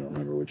after. I don't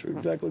remember which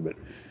exactly, but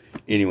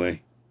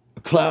anyway, a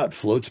cloud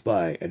floats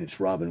by, and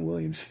it's Robin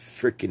Williams'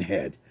 freaking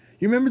head.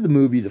 You remember the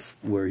movie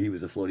where he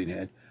was a floating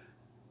head?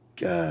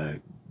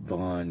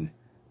 Vaughn,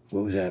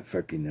 what was that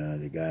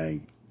freaking the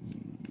guy?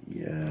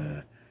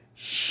 Yeah.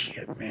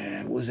 Shit,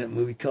 man. What was that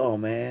movie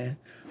called, man?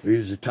 Where he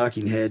was a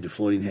talking head, the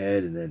floating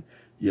head, and then,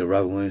 you know,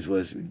 Robin Williams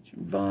was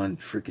Vaughn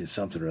freaking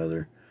something or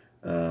other.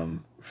 It'll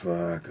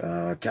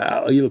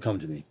come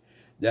to me.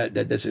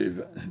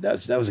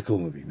 That was a cool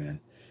movie, man.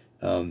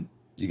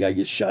 The guy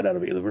gets shot out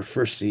of it. The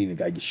first scene, the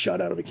guy gets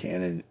shot out of a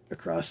cannon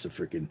across the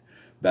freaking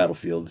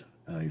battlefield.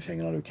 He was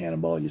hanging onto a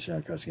cannonball. He gets shot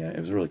across the cannon.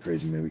 It was a really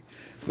crazy movie.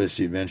 But it's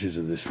the adventures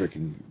of this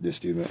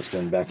dude that was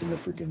done back in the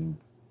freaking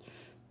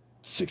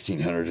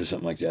 1600s or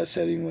something like that.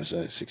 Setting was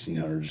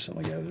 1600s or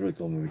something like that. It was a really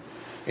cool movie.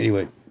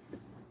 Anyway,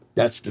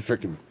 that's the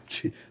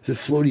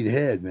floating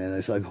head, man.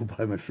 I go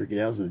by my freaking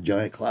house with a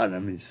giant cloud, and I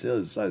mean, it's still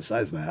the size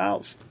of my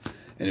house.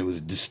 And it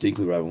was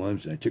distinctly Robin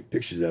Williams, and I took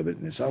pictures of it,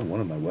 and it's on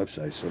one of my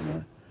websites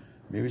somewhere.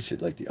 Maybe it's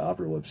at like the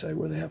Opera website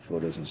where they have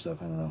photos and stuff.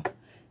 I don't know.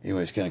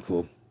 Anyway, it's kind of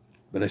cool.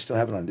 But I still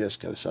have it on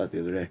disc. I saw it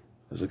the other day. I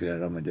was looking at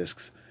it on my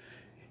discs.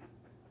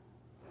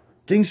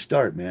 Things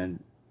start,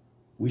 man.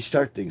 We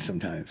start things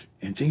sometimes,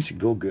 and things can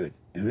go good.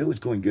 And it was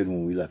going good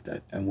when we left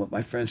that. And what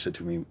my friend said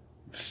to me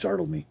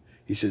startled me.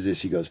 He says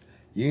this. He goes,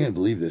 "You ain't gonna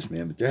believe this,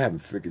 man, but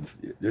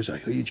there's a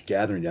huge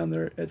gathering down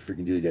there at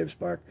freaking Julia Davis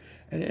Park,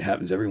 and it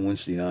happens every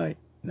Wednesday night."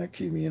 And that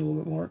keyed me in a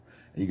little bit more.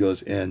 And he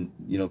goes, and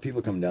you know,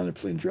 people coming down there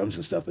playing drums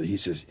and stuff, but he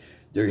says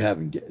they're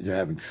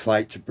having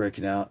fights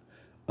breaking out.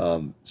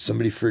 Some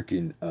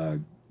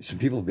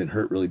people have been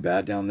hurt really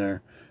bad down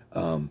there.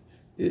 And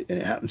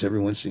it happens every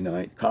Wednesday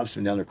night. Cops have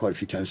been down there quite a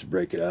few times to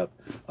break it up,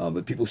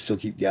 but people still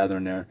keep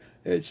gathering there.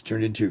 It's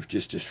turned into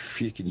just this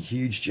freaking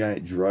huge,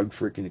 giant drug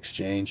freaking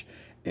exchange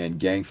and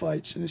gang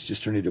fights, and it's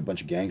just turned into a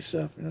bunch of gang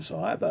stuff. And so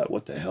I thought,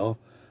 what the hell?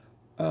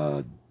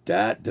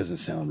 That doesn't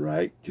sound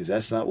right, because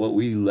that's not what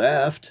we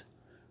left.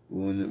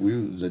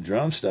 When the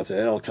drum stuff,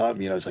 that all caught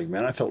me, and I was like,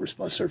 man, I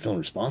started feeling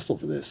responsible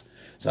for this.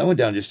 So I went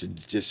down just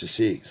to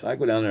see. So I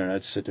go down there, and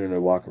I'd sit there and I'd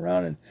walk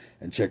around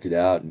and check it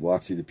out and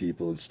walk through the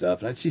people and stuff.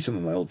 And I'd see some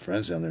of my old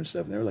friends down there and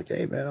stuff, and they were like,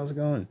 hey, man, how's it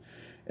going?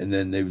 And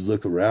then they would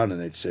look around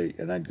and they'd say,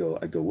 and I'd go,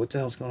 what the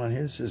hell's going on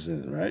here? This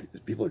isn't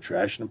right. People are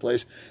trashing the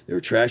place. They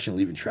were trashing,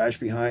 leaving trash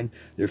behind.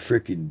 They're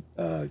freaking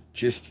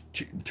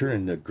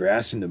turning the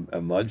grass into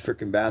a mud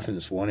freaking bath in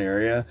this one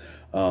area.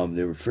 They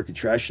were freaking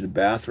trashing the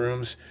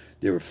bathrooms.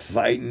 They were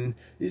fighting.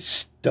 It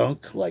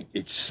stunk. Like,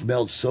 it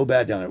smelled so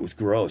bad down there. It was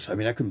gross. I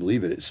mean, I couldn't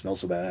believe it. It smelled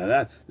so bad.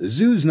 And the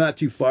zoo's not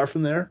too far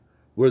from there,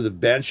 where the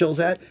bandshell's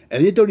at,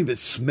 and it don't even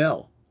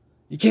smell.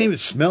 You can't even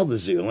smell the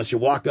zoo unless you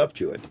walk up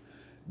to it.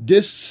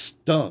 This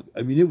stunk.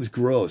 I mean, it was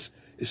gross.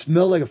 It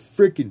smelled like a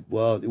freaking,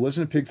 well, it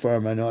wasn't a pig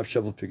farm. I know I've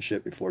shoveled pig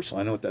shit before, so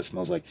I know what that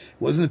smells like. It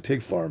wasn't a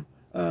pig farm.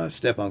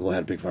 Step-uncle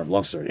had a pig farm.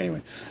 Long story.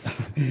 Anyway,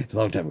 a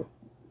long time ago.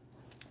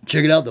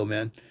 Check it out, though,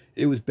 man.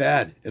 it was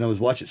bad. And I was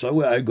watching.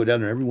 So I'd go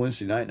down there every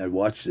Wednesday night and I'd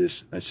watch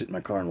this. I'd sit in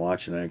my car and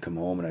watch, and then I'd come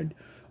home and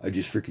I'd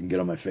just freaking get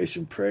on my face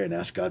and pray and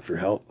ask God for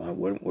help.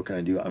 What can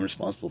I do? I'm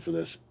responsible for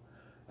this.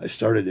 I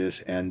started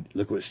this, and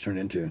look what it's turned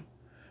into.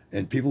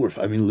 And people were,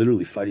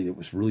 literally fighting. It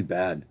was really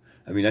bad.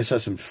 I mean, I saw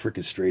some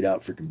freaking straight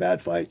out freaking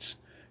bad fights.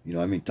 You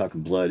know,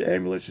 talking blood,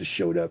 ambulances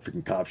showed up,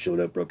 freaking cops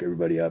showed up, broke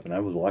everybody up. And I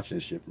was watching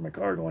this shit from my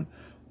car going,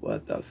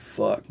 what the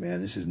fuck,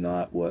 man? This is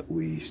not what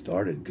we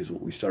started. Because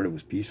what we started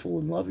was peaceful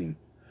and loving.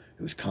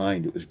 It was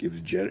kind.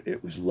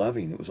 It was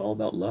loving. It was all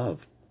about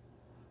love.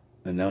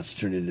 And now it's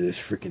turned into this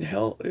freaking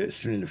hell.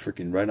 It's turned into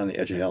freaking right on the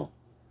edge of hell.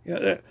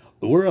 Yeah,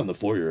 we're on the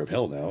foyer of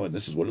hell now, and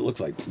this is what it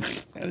looks like.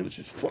 And it was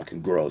just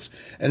fucking gross.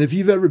 And if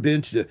you've ever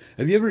been to,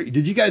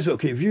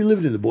 if you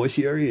lived in the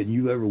Boise area and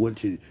you ever went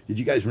to, did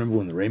you guys remember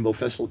when the Rainbow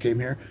Festival came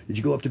here? Did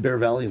you go up to Bear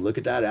Valley and look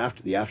at that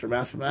after the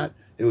aftermath from that?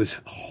 It was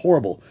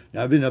horrible.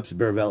 Now, I've been up to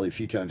Bear Valley a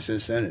few times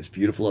since then. It's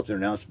beautiful up there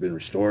now. It's been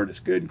restored. It's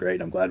good and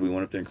great. I'm glad we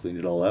went up there and cleaned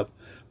it all up.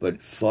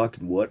 But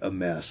fucking what a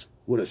mess.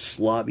 What a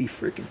slobby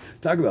freaking...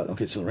 Talk about...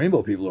 Okay, so the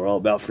rainbow people are all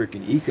about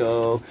freaking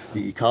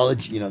the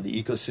ecology,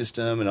 the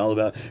ecosystem, and all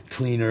about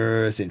clean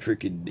earth and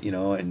freaking,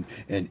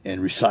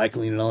 and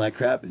recycling and all that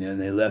crap. And then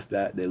they left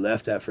that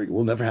freaking...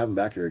 We'll never have them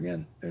back here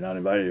again. They're not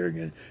invited here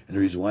again. And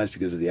the reason why is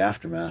because of the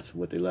aftermath of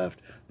what they left.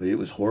 But it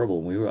was horrible.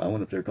 I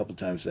went up there a couple of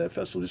times to that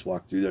festival, just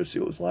walked through there to see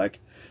what it was like.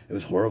 It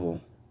was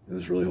horrible. It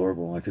was really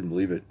horrible. I couldn't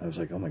believe it. I was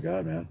like, oh my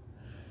God, man.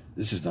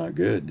 This is not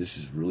good. This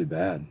is really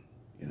bad,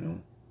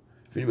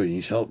 If anybody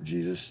needs help,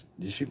 Jesus,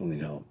 these people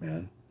need help,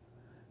 man.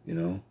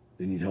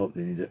 They need help.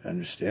 They need to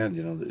understand,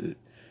 that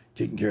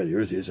taking care of the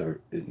earth is our,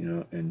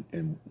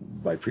 and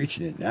by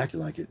preaching it and acting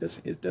like it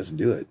doesn't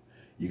do it.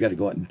 You got to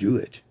go out and do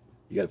it.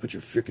 You got to put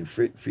your freaking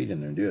feet in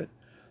there and do it.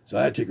 So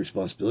I had to take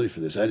responsibility for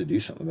this. I had to do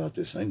something about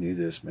this. I knew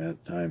this, man,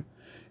 at the time.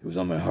 It was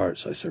on my heart,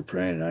 so I started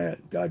praying, and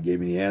God gave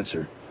me the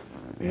answer.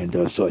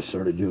 And so I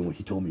started doing what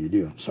he told me to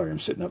do. I'm sorry, I'm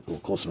sitting up a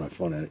little close to my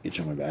phone and an itch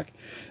on my back.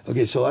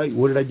 Okay, so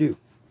what did I do?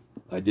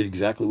 I did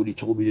exactly what he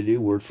told me to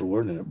do, word for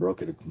word, and it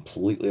broke it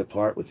completely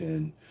apart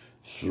within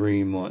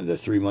 3 months. The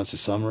 3 months of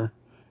summer,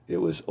 it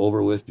was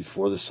over with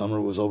before the summer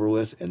was over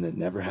with, and it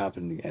never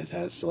happened.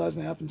 It still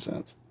hasn't happened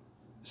since.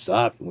 It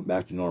stopped, went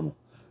back to normal.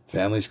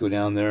 Families go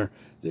down there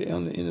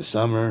in the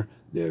summer.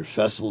 There are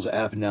festivals that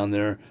happen down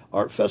there.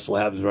 Art festival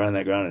happens right on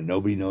that ground, and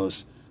nobody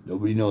knows.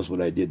 Nobody knows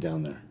what I did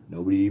down there.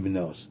 Nobody even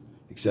knows,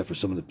 except for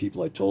some of the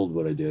people I told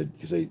what I did,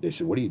 because they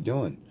said, "What are you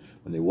doing?"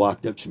 When they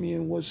walked up to me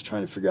and was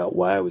trying to figure out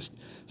why I was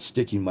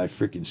sticking my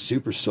freaking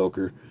super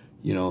soaker,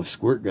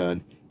 squirt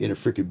gun in a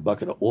freaking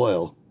bucket of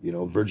oil,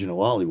 virgin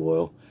olive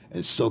oil,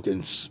 and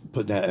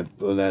putting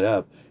that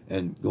up,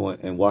 and going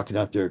and walking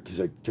out there,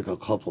 because I took a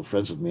couple of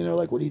friends with me, and they're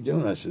like, "What are you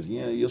doing?" I says,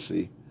 "Yeah, you'll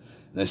see."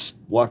 And I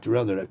walked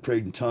around there and I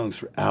prayed in tongues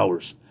for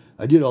hours.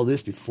 I did all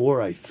this before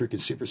I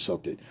freaking super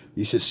soaked it.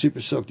 He said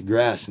super soaked the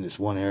grass in this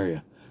one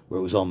area where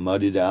it was all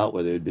mudded out,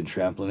 where they had been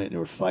trampling it and there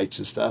were fights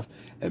and stuff,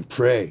 and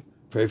pray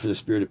for the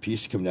spirit of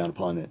peace to come down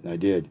upon it, and I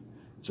did.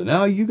 So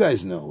now you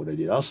guys know what I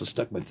did. I also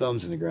stuck my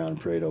thumbs in the ground and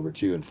prayed over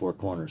two in four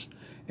corners,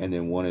 and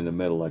then one in the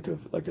middle, like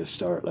a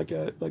star, like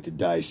a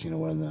dice,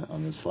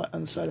 on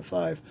the side of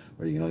five,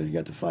 where you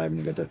got the five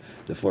and you got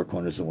the four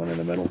corners, and one in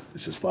the middle.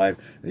 It says five.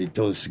 And he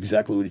told us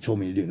exactly what he told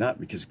me to do, not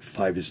because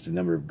five is the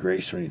number of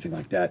grace or anything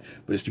like that,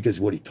 but it's because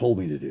of what he told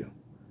me to do.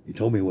 He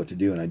told me what to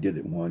do, and I did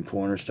it. One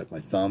corner, stuck my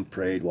thumb,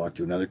 prayed, walked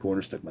to another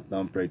corner, stuck my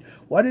thumb, prayed.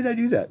 Why did I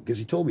do that? Because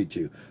he told me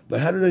to.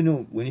 But how did I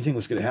know anything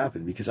was going to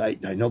happen? Because I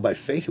know by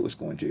faith it was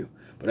going to.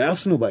 But I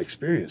also know by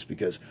experience,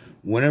 because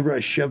whenever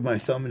I shoved my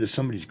thumb into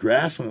somebody's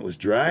grass when it was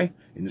dry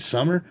in the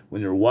summer,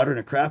 when they were watering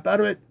the crap out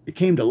of it, it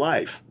came to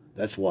life.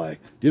 That's why.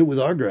 Did it with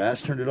our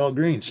grass, turned it all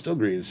green. It's still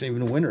green. It's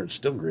even in winter, it's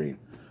still green.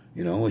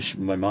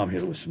 My mom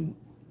hit it with some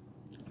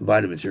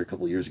vitamins here a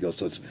couple of years ago,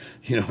 so it's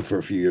for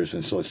a few years,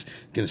 and so it's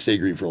going to stay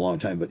green for a long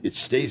time, but it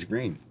stays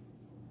green.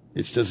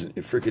 It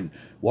freaking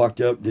walked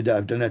up,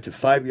 I've done that to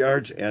 5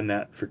 yards and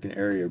that freaking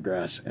area of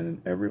grass,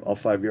 and all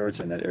 5 yards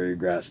and that area of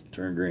grass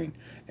turned green,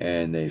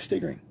 and they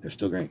stay green. They're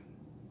still green.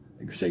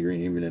 They stay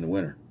green even in the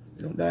winter.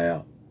 They don't die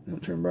out. They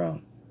don't turn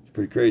brown. It's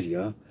pretty crazy,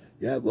 huh?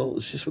 Yeah, well,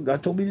 it's just what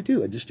God told me to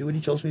do. I just do what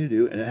he tells me to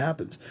do, and it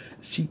happens.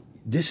 See,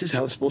 this is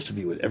how it's supposed to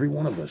be with every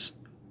one of us.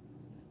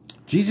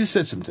 Jesus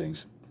said some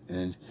things,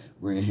 and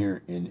we're in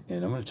here, and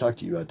I'm going to talk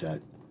to you about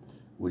that,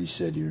 what he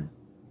said here.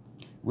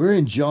 We're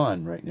in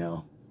John right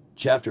now,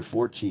 chapter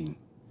 14,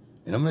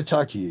 and I'm going to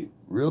talk to you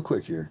real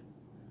quick here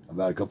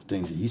about a couple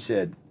things that he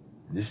said.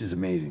 This is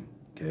amazing,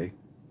 okay?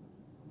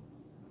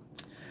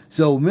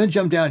 So I'm going to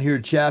jump down here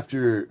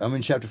I'm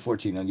in chapter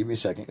 14. Now, give me a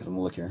second, because I'm going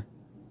to look here.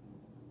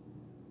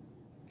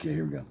 Okay,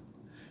 here we go.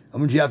 I'm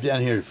going to jump down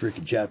here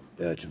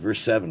to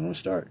verse 7. I'm going to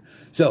start.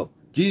 So,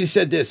 Jesus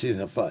said this, he's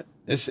a fun.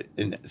 This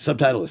and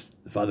subtitle is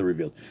 "The Father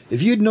Revealed."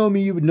 If you'd know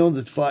me, you would know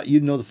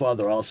you'd know the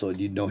Father also, and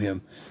you'd know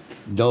him,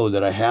 know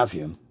that I have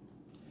him,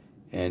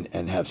 and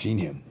have seen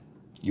him.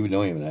 You would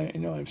know him, and I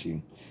know I've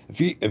seen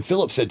him. And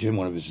Philip said to him,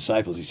 one of his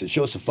disciples, he said,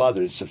 "Show us the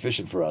Father; it's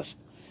sufficient for us."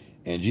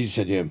 And Jesus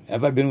said to him,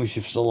 "Have I been with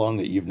you for so long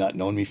that you've not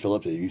known me,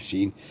 Philip? That you've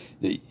seen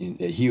that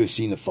he who has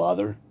seen the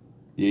Father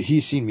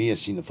He's seen me,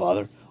 has seen the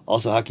Father.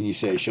 Also, how can you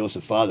say, show us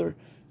the Father?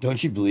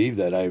 Don't you believe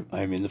that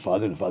I'm in the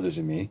Father and the Father's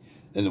in me?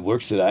 And the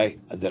works that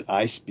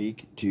I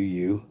speak to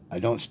you, I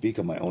don't speak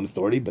on my own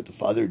authority, but the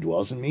Father who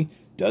dwells in me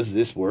does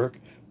this work.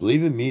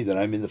 Believe in me that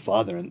I'm in the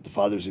Father and the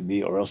Father's in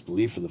me, or else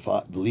believe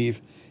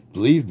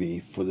me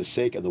for the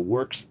sake of the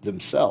works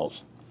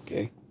themselves.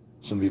 Okay?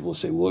 Some people will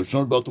say, well, it's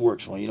not about the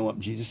works. Well, you know what?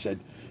 Jesus said,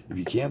 if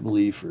you can't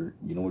believe for,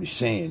 what he's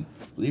saying,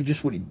 believe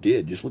just what he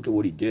did. Just look at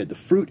what he did. The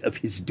fruit of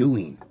his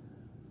doing.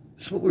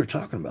 That's what we were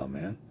talking about,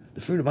 man.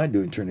 The fruit of my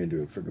doing turned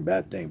into a freaking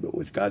bad thing, but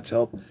with God's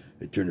help,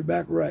 it turned it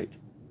back right.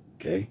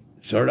 Okay?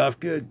 It started off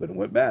good, but it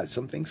went bad.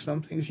 Some things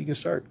you can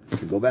start. It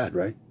can go bad,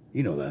 right?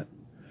 You know that.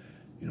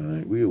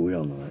 We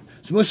all know that.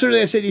 So most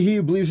certainly I say to he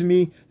who believes in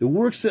me, the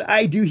works that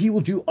I do, he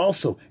will do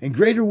also. And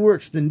greater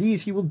works than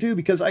these he will do,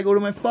 because I go to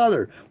my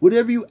Father.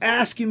 Whatever you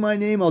ask in my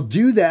name, I'll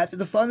do that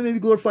the Father may be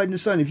glorified in the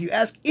Son. If you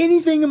ask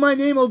anything in my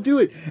name, I'll do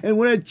it. And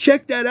when I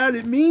check that out,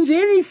 it means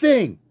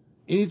anything.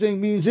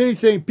 Anything means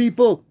anything,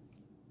 people.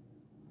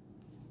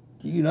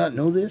 Do you not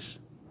know this?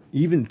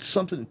 Even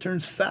something that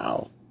turns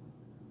foul,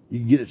 you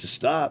can get it to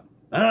stop.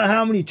 I don't know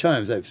how many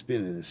times I've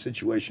been in a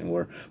situation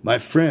where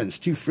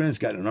two friends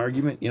got in an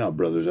argument. You know how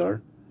brothers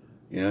are.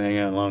 Hang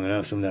out long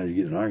enough, sometimes you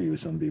get in an argument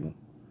with some people.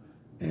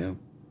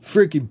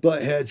 Freaking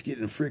butt heads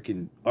getting in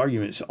freaking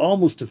arguments,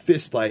 almost a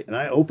fist fight. And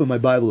I opened my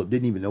Bible up,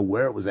 didn't even know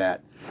where it was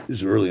at. This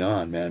is early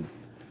on, man.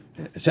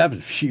 It's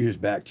happened a few years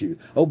back, too.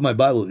 I opened my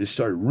Bible and just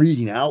started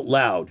reading out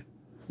loud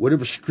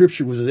whatever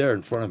scripture was there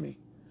in front of me.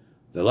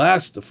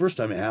 The first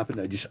time it happened,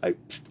 I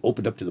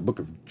opened up to the book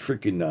of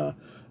freaking,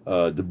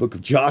 the book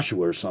of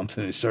Joshua or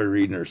something, and started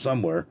reading or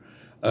somewhere.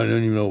 I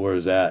don't even know where it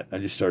was at. I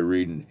just started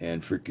reading,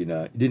 and freaking,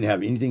 it didn't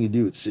have anything to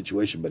do with the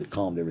situation, but it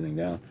calmed everything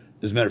down.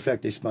 As a matter of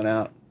fact, they spun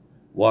out,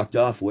 walked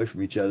off away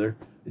from each other,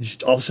 and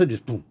just all of a sudden,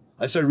 just boom.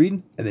 I started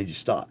reading, and they just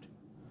stopped.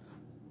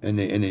 And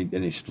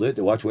they split,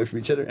 they walked away from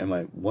each other, and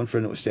my one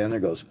friend that was standing there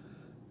goes,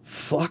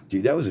 fuck,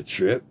 dude, that was a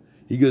trip.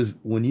 He goes,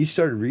 when you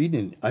started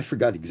reading, I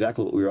forgot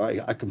exactly what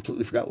I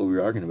completely forgot what we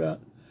were arguing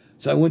about.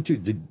 So I went to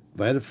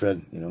my other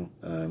friend, I'm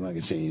not going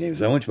to say any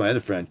names. I went to my other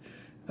friend.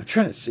 I'm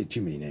trying to say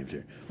too many names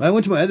here. I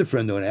went to my other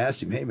friend, though, and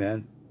asked him, hey,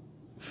 man,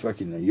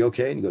 fucking, are you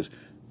okay? And he goes,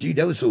 dude,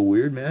 that was so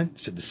weird, man. He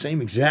said the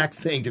same exact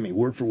thing to me,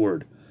 word for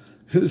word.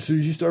 As soon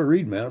as you started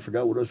reading, man, I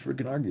forgot what I was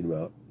freaking arguing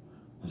about.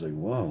 I was like,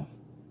 whoa,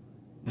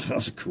 that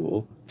was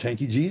cool.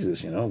 Thank you,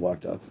 Jesus,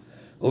 walked up.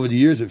 Over the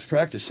years, I've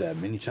practiced that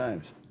many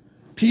times.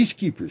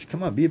 Peacekeepers,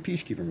 come on, be a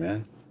peacekeeper,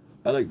 man.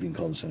 I like being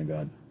called the Son of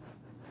God.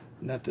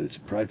 Not that it's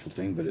a prideful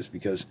thing, but it's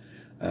because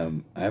I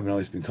haven't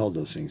always been called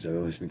those things. I've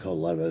always been called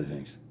a lot of other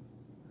things.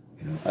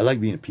 I like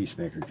being a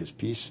peacemaker because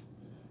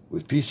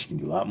with peace, you can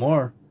do a lot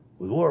more.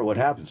 With war, what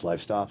happens? Life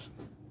stops.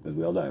 Because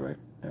we all die, right?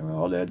 And we're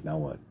all dead. Now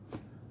what?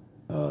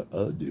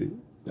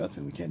 Dude,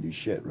 nothing. We can't do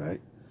shit, right?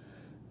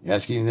 You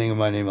ask anything in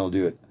my name, I'll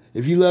do it.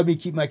 If you love me,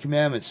 keep my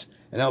commandments,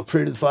 and I'll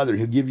pray to the Father, and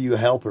he'll give you a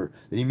helper,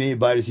 that he may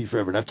abide with you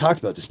forever. And I've talked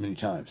about this many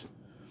times.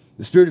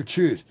 The Spirit of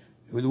truth,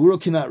 who the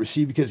world cannot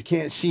receive because it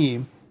can't see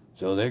him.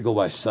 So they go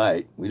by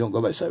sight. We don't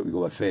go by sight, we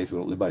go by faith. We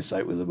don't live by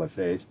sight, we live by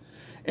faith.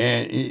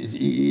 And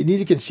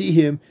neither can see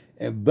him,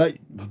 but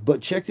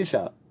check this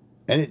out.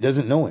 And it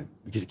doesn't know him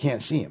because it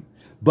can't see him.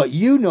 But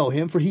you know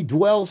him, for he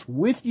dwells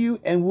with you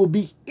and will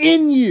be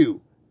in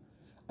you.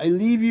 I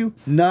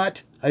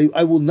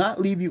will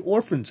not leave you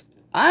orphans.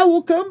 I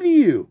will come to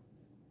you.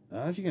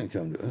 How's he going to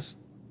come to us?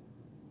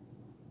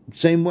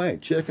 Same way.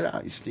 Check it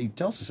out. He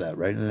tells us that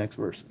right in the next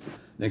verse.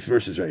 Next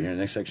verse is right here. The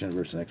next section of the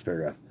verse, the next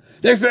paragraph.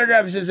 Next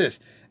paragraph, he says this.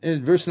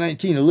 In verse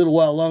 19, a little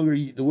while longer,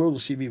 the world will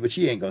see me, but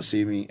she ain't going to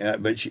see me.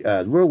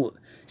 The world will,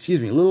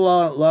 a little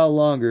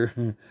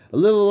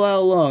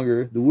while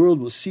longer, the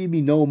world will see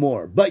me no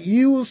more. But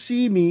you will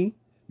see me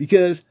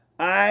because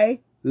I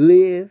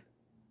live.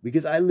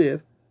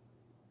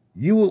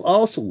 You will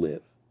also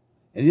live.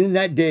 And in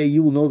that day,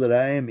 you will know that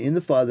I am in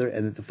the Father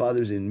and that the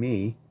Father is in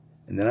me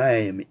and that I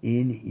am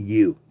in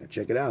you. Now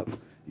check it out.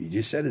 He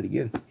just said it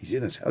again. He's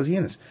in us. How's he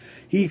in us?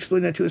 He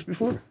explained that to us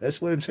before.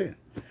 That's what I'm saying.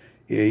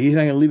 Yeah, he's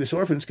not going to leave us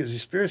orphans because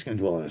his Spirit's going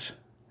to dwell in us.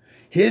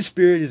 His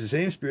Spirit is the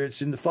same Spirit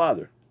that's in the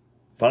Father.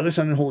 Father,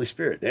 Son, and Holy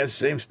Spirit. They have the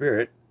same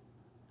Spirit.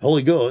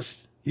 Holy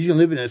Ghost. He's going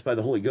to live in us by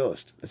the Holy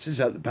Ghost. That's just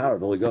how the power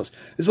of the Holy Ghost.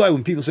 This is why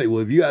when people say,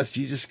 well, if you ask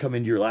Jesus to come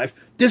into your life,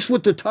 this is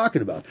what they're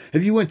talking about.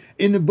 If you went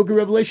in the book of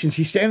Revelations,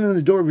 he's standing on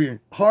the door of your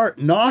heart,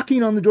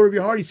 knocking on the door of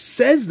your heart. He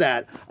says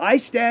that. I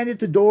stand at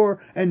the door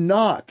and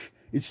knock.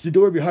 It's the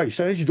door of your heart. You're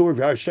standing at your door of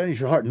your heart. You're standing at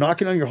your heart,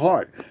 knocking on your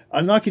heart.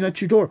 I'm knocking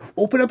at your door.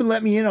 Open up and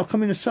let me in. I'll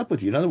come in and sup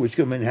with you. In other words,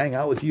 come in and hang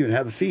out with you and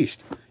have a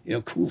feast.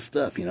 Cool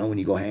stuff, when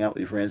you go hang out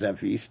with your friends, have a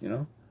feast,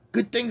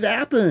 Good things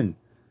happen,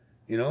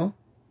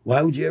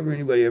 Why would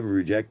anybody ever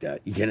reject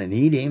that? You're going to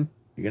need him.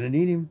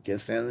 Can't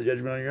stand in the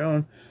judgment on your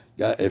own.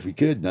 God, if we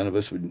could, none of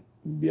us would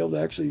be able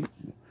to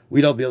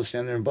we'd all be able to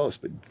stand there and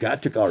boast. But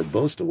God took our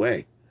boast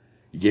away.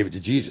 He gave it to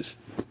Jesus.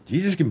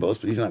 Jesus can boast,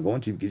 but he's not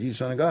going to because he's the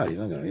Son of God. He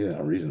doesn't have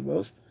a reason to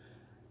boast.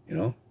 He's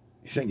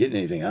not getting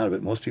anything out of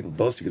it. Most people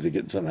boast because they're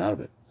getting something out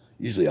of it.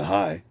 Usually a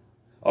high.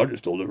 I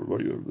just told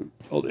everybody,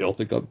 they all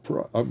think I'm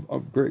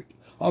great.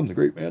 I'm the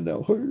great man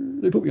now.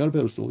 They put me on a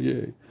pedestal.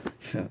 Yay.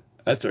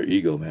 That's our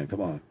ego, man.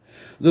 Come on.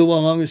 A little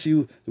while longer, see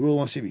you. The world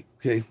won't see me.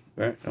 Okay,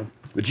 all right.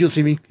 But you'll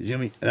see me, because you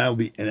know me, and I will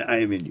be, and I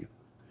am in you.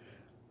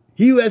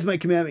 He who has my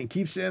commandment and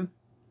keeps them,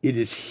 it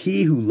is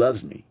he who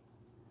loves me.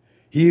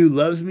 He who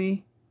loves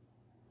me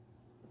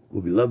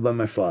will be loved by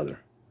my Father,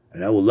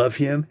 and I will love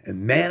him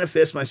and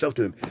manifest myself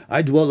to him.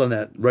 I dwelled on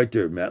that right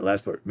there, Matt,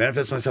 last part.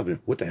 Manifest myself to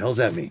him. What the hell does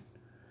that mean?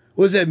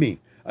 What does that mean?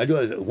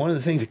 One of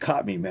the things that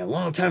caught me, man, a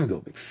long time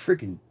ago, like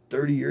freaking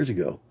 30 years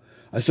ago,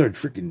 I started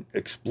freaking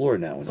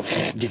exploring that one.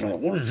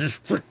 What does this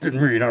freaking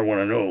mean? I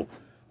want to know.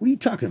 What are you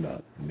talking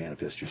about?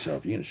 Manifest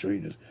yourself. You're going to show you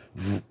just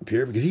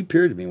appear? Because he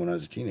appeared to me when I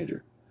was a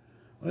teenager.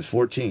 When I was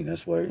 14,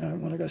 that's why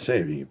when I got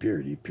saved, he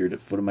appeared. He appeared at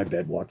the foot of my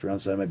bed, walked around the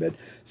side of my bed,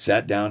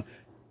 sat down,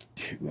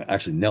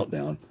 actually knelt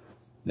down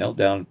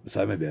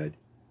beside my bed,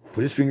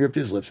 put his finger up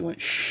to his lips and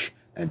went, shh,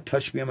 and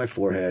touched me on my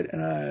forehead,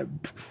 and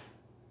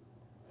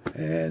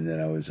then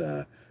I was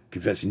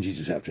confessing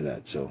Jesus after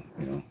that. So,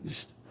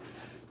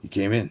 he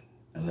came in.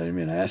 I let him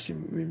in. I asked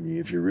him,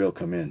 if you're real,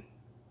 come in.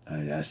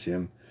 I asked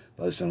him,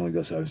 Father, Son, Holy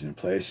Ghost, I was in a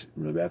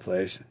really bad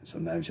place.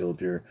 Sometimes he'll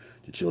appear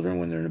to children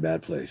when they're in a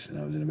bad place, and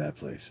I was in a bad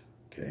place.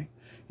 Okay?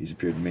 He's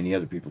appeared to many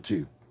other people,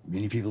 too.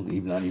 Many people,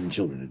 not even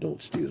children,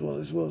 adults, too,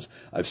 as well as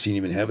I've seen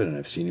him in heaven, and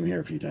I've seen him here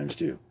a few times,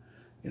 too.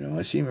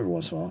 I see him every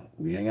once in a while.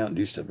 We hang out and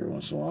do stuff every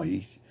once in a while.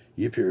 He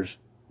appears.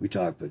 We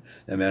talk, but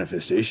that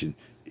manifestation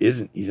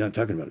he's not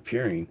talking about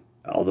appearing,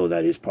 although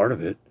that is part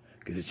of it,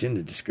 because it's in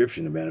the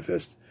description of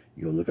manifest.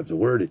 You go look up the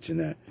word, it's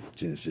in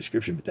its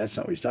description, but that's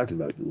not what he's talking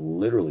about.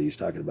 Literally, he's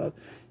talking about,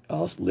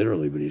 but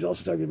he's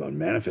also talking about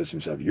manifest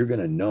himself. You're going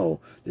to know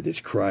that it's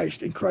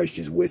Christ, and Christ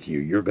is with you.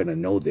 You're going to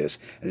know this,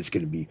 and it's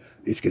going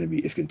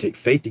to take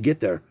faith to get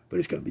there, but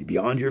it's going to be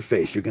beyond your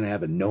faith. You're going to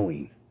have a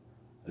knowing.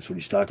 That's what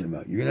he's talking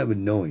about. You're going to have a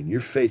knowing. Your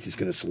faith is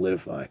going to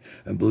solidify,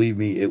 and believe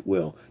me, it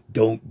will.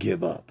 Don't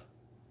give up.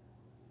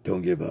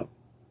 Don't give up.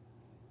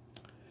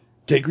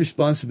 Take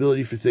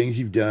responsibility for things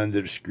you've done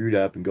that are screwed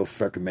up and go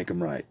fucking make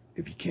them right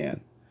if you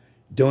can.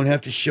 Don't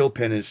have to show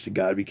penance to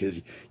God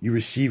because you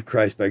receive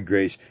Christ by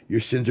grace.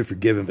 Your sins are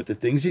forgiven, but the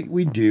things that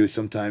we do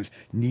sometimes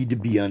need to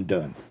be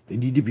undone. They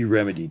need to be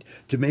remedied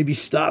to maybe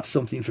stop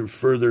something from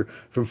further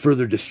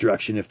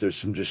destruction if there's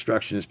some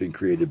destruction that's been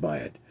created by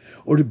it,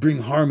 or to bring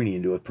harmony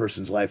into a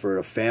person's life or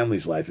a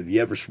family's life. If you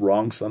ever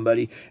wronged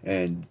somebody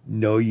and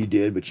know you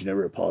did, but you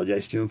never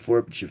apologized to him for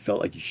it, but you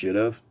felt like you should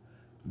have,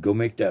 go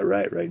make that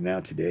right now,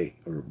 today,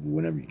 or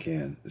whenever you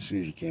can, as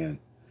soon as you can.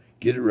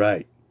 Get it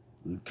right.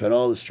 Cut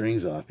all the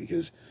strings off,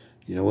 because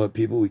you know what,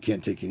 people? We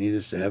can't take any of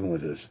this to heaven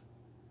with us.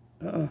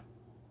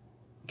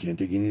 Can't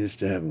take any of this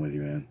to heaven with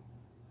you, man.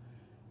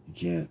 You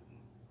can't.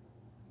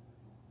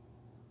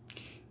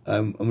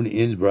 I'm going to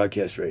end the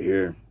broadcast right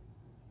here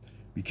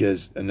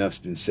because enough's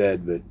been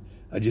said, but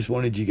I just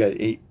wanted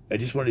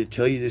to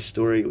tell you this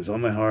story. It was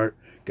on my heart.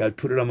 God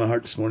put it on my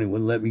heart this morning,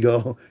 wouldn't let me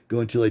go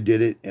until I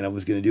did it, and I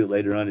was going to do it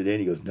later on today, and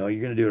he goes, no,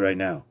 you're going to do it right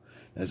now.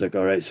 And I was like,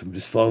 all right, so I'm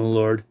just following the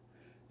Lord.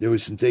 There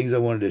was some things I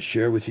wanted to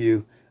share with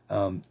you,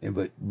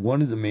 but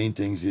one of the main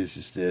things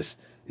is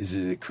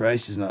that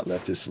Christ has not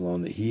left us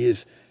alone, that he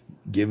has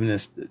given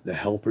us the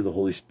helper, the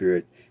Holy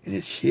Spirit, and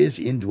it's his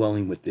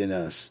indwelling within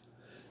us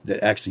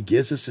that actually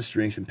gives us the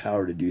strength and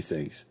power to do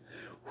things.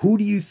 Who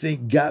do you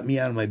think got me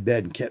out of my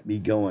bed and kept me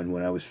going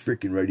when I was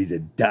freaking ready to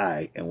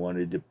die and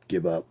wanted to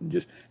give up and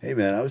just, hey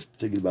man, I was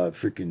thinking about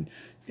freaking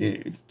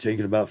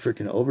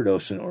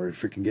overdosing or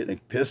freaking getting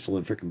a pistol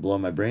and freaking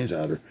blowing my brains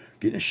out, or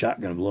getting a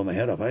shotgun and blowing my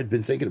head off. I had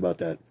been thinking about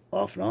that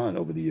off and on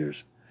over the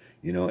years,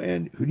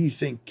 and who do you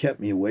think kept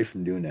me away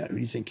from doing that? Who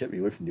do you think kept me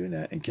away from doing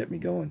that and kept me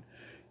going?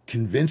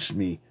 Convinced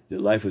me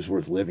that life was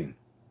worth living.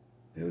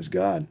 It was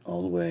God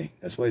all the way.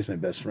 That's why he's my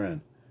best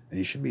friend. And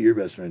he should be your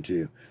best friend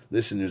too.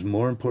 Listen, there's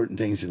more important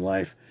things in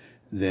life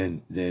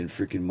than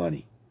freaking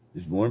money.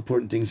 There's more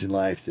important things in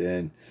life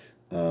than,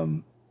 a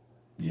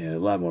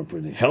lot more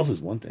important things. Health is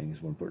one thing.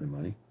 It's more important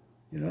than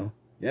money.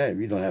 Yeah, if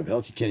you don't have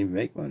health, you can't even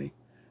make money.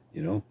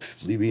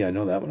 Believe me, I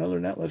know that one. I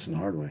learned that lesson the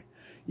hard way.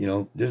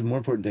 There's more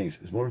important things.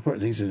 There's more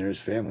important things than there is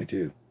family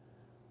too.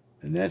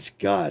 And that's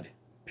God,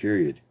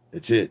 period.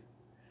 That's it.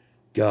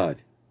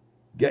 God.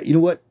 You know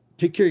what?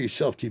 Take care of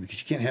yourself too, because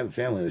you can't have a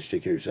family unless you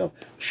take care of yourself.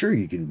 Sure,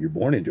 you're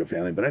born into a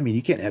family, but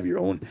you can't have your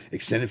own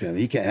extended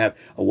family. You can't have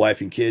a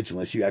wife and kids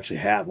unless you actually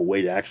have a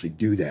way to actually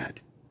do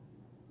that.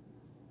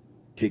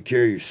 Take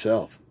care of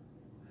yourself.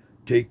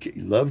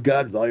 Love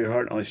God with all your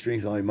heart, all your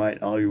strength, all your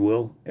might, all your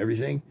will,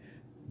 everything.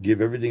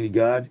 Give everything to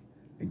God,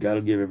 and God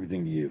will give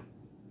everything to you.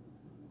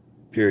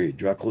 Period.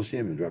 Draw close to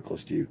him and draw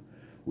close to you.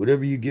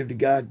 Whatever you give to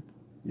God,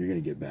 you're going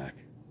to get back.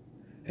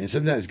 And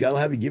sometimes God will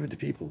have you give it to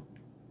people.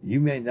 You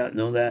may not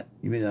know that.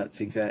 You may not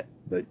think that,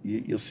 but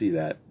you'll see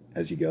that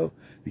as you go.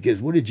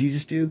 Because what did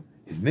Jesus do?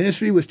 His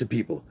ministry was to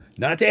people,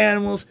 not to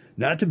animals,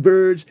 not to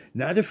birds,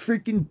 not to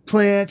freaking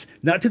plants,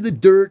 not to the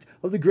dirt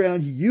of the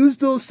ground. He used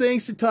those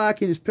things to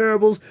talk in his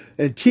parables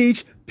and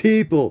teach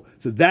people.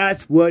 So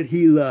that's what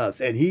he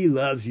loves. And he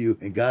loves you.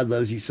 And God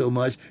loves you so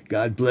much.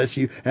 God bless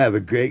you. Have a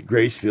great,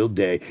 grace-filled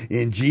day.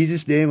 In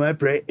Jesus' name I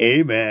pray.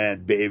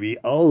 Amen, baby.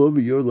 All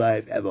over your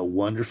life. Have a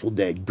wonderful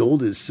day.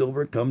 Gold and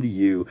silver come to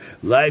you.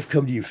 Life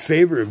come to you.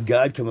 Favor of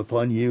God come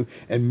upon you.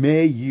 And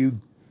may you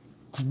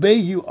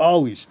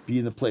always be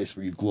in the place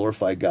where you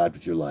glorify God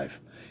with your life,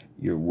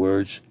 your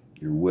words,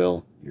 your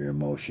will, your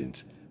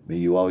emotions. May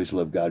you always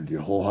love God with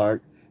your whole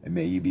heart, and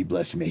may you be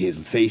blessed. May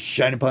his face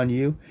shine upon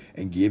you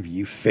and give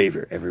you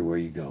favor everywhere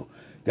you go.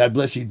 God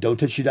bless you. Don't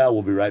touch your dial.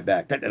 We'll be right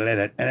back. Yahoo!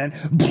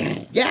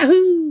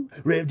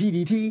 Rev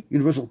DDT,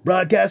 Universal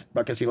Broadcast,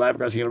 broadcasting live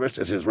across the universe.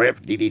 This is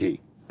Rev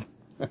DDT.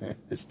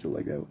 I still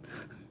like that one.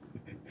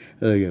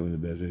 I like that one the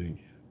best, I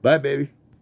think. Bye, baby.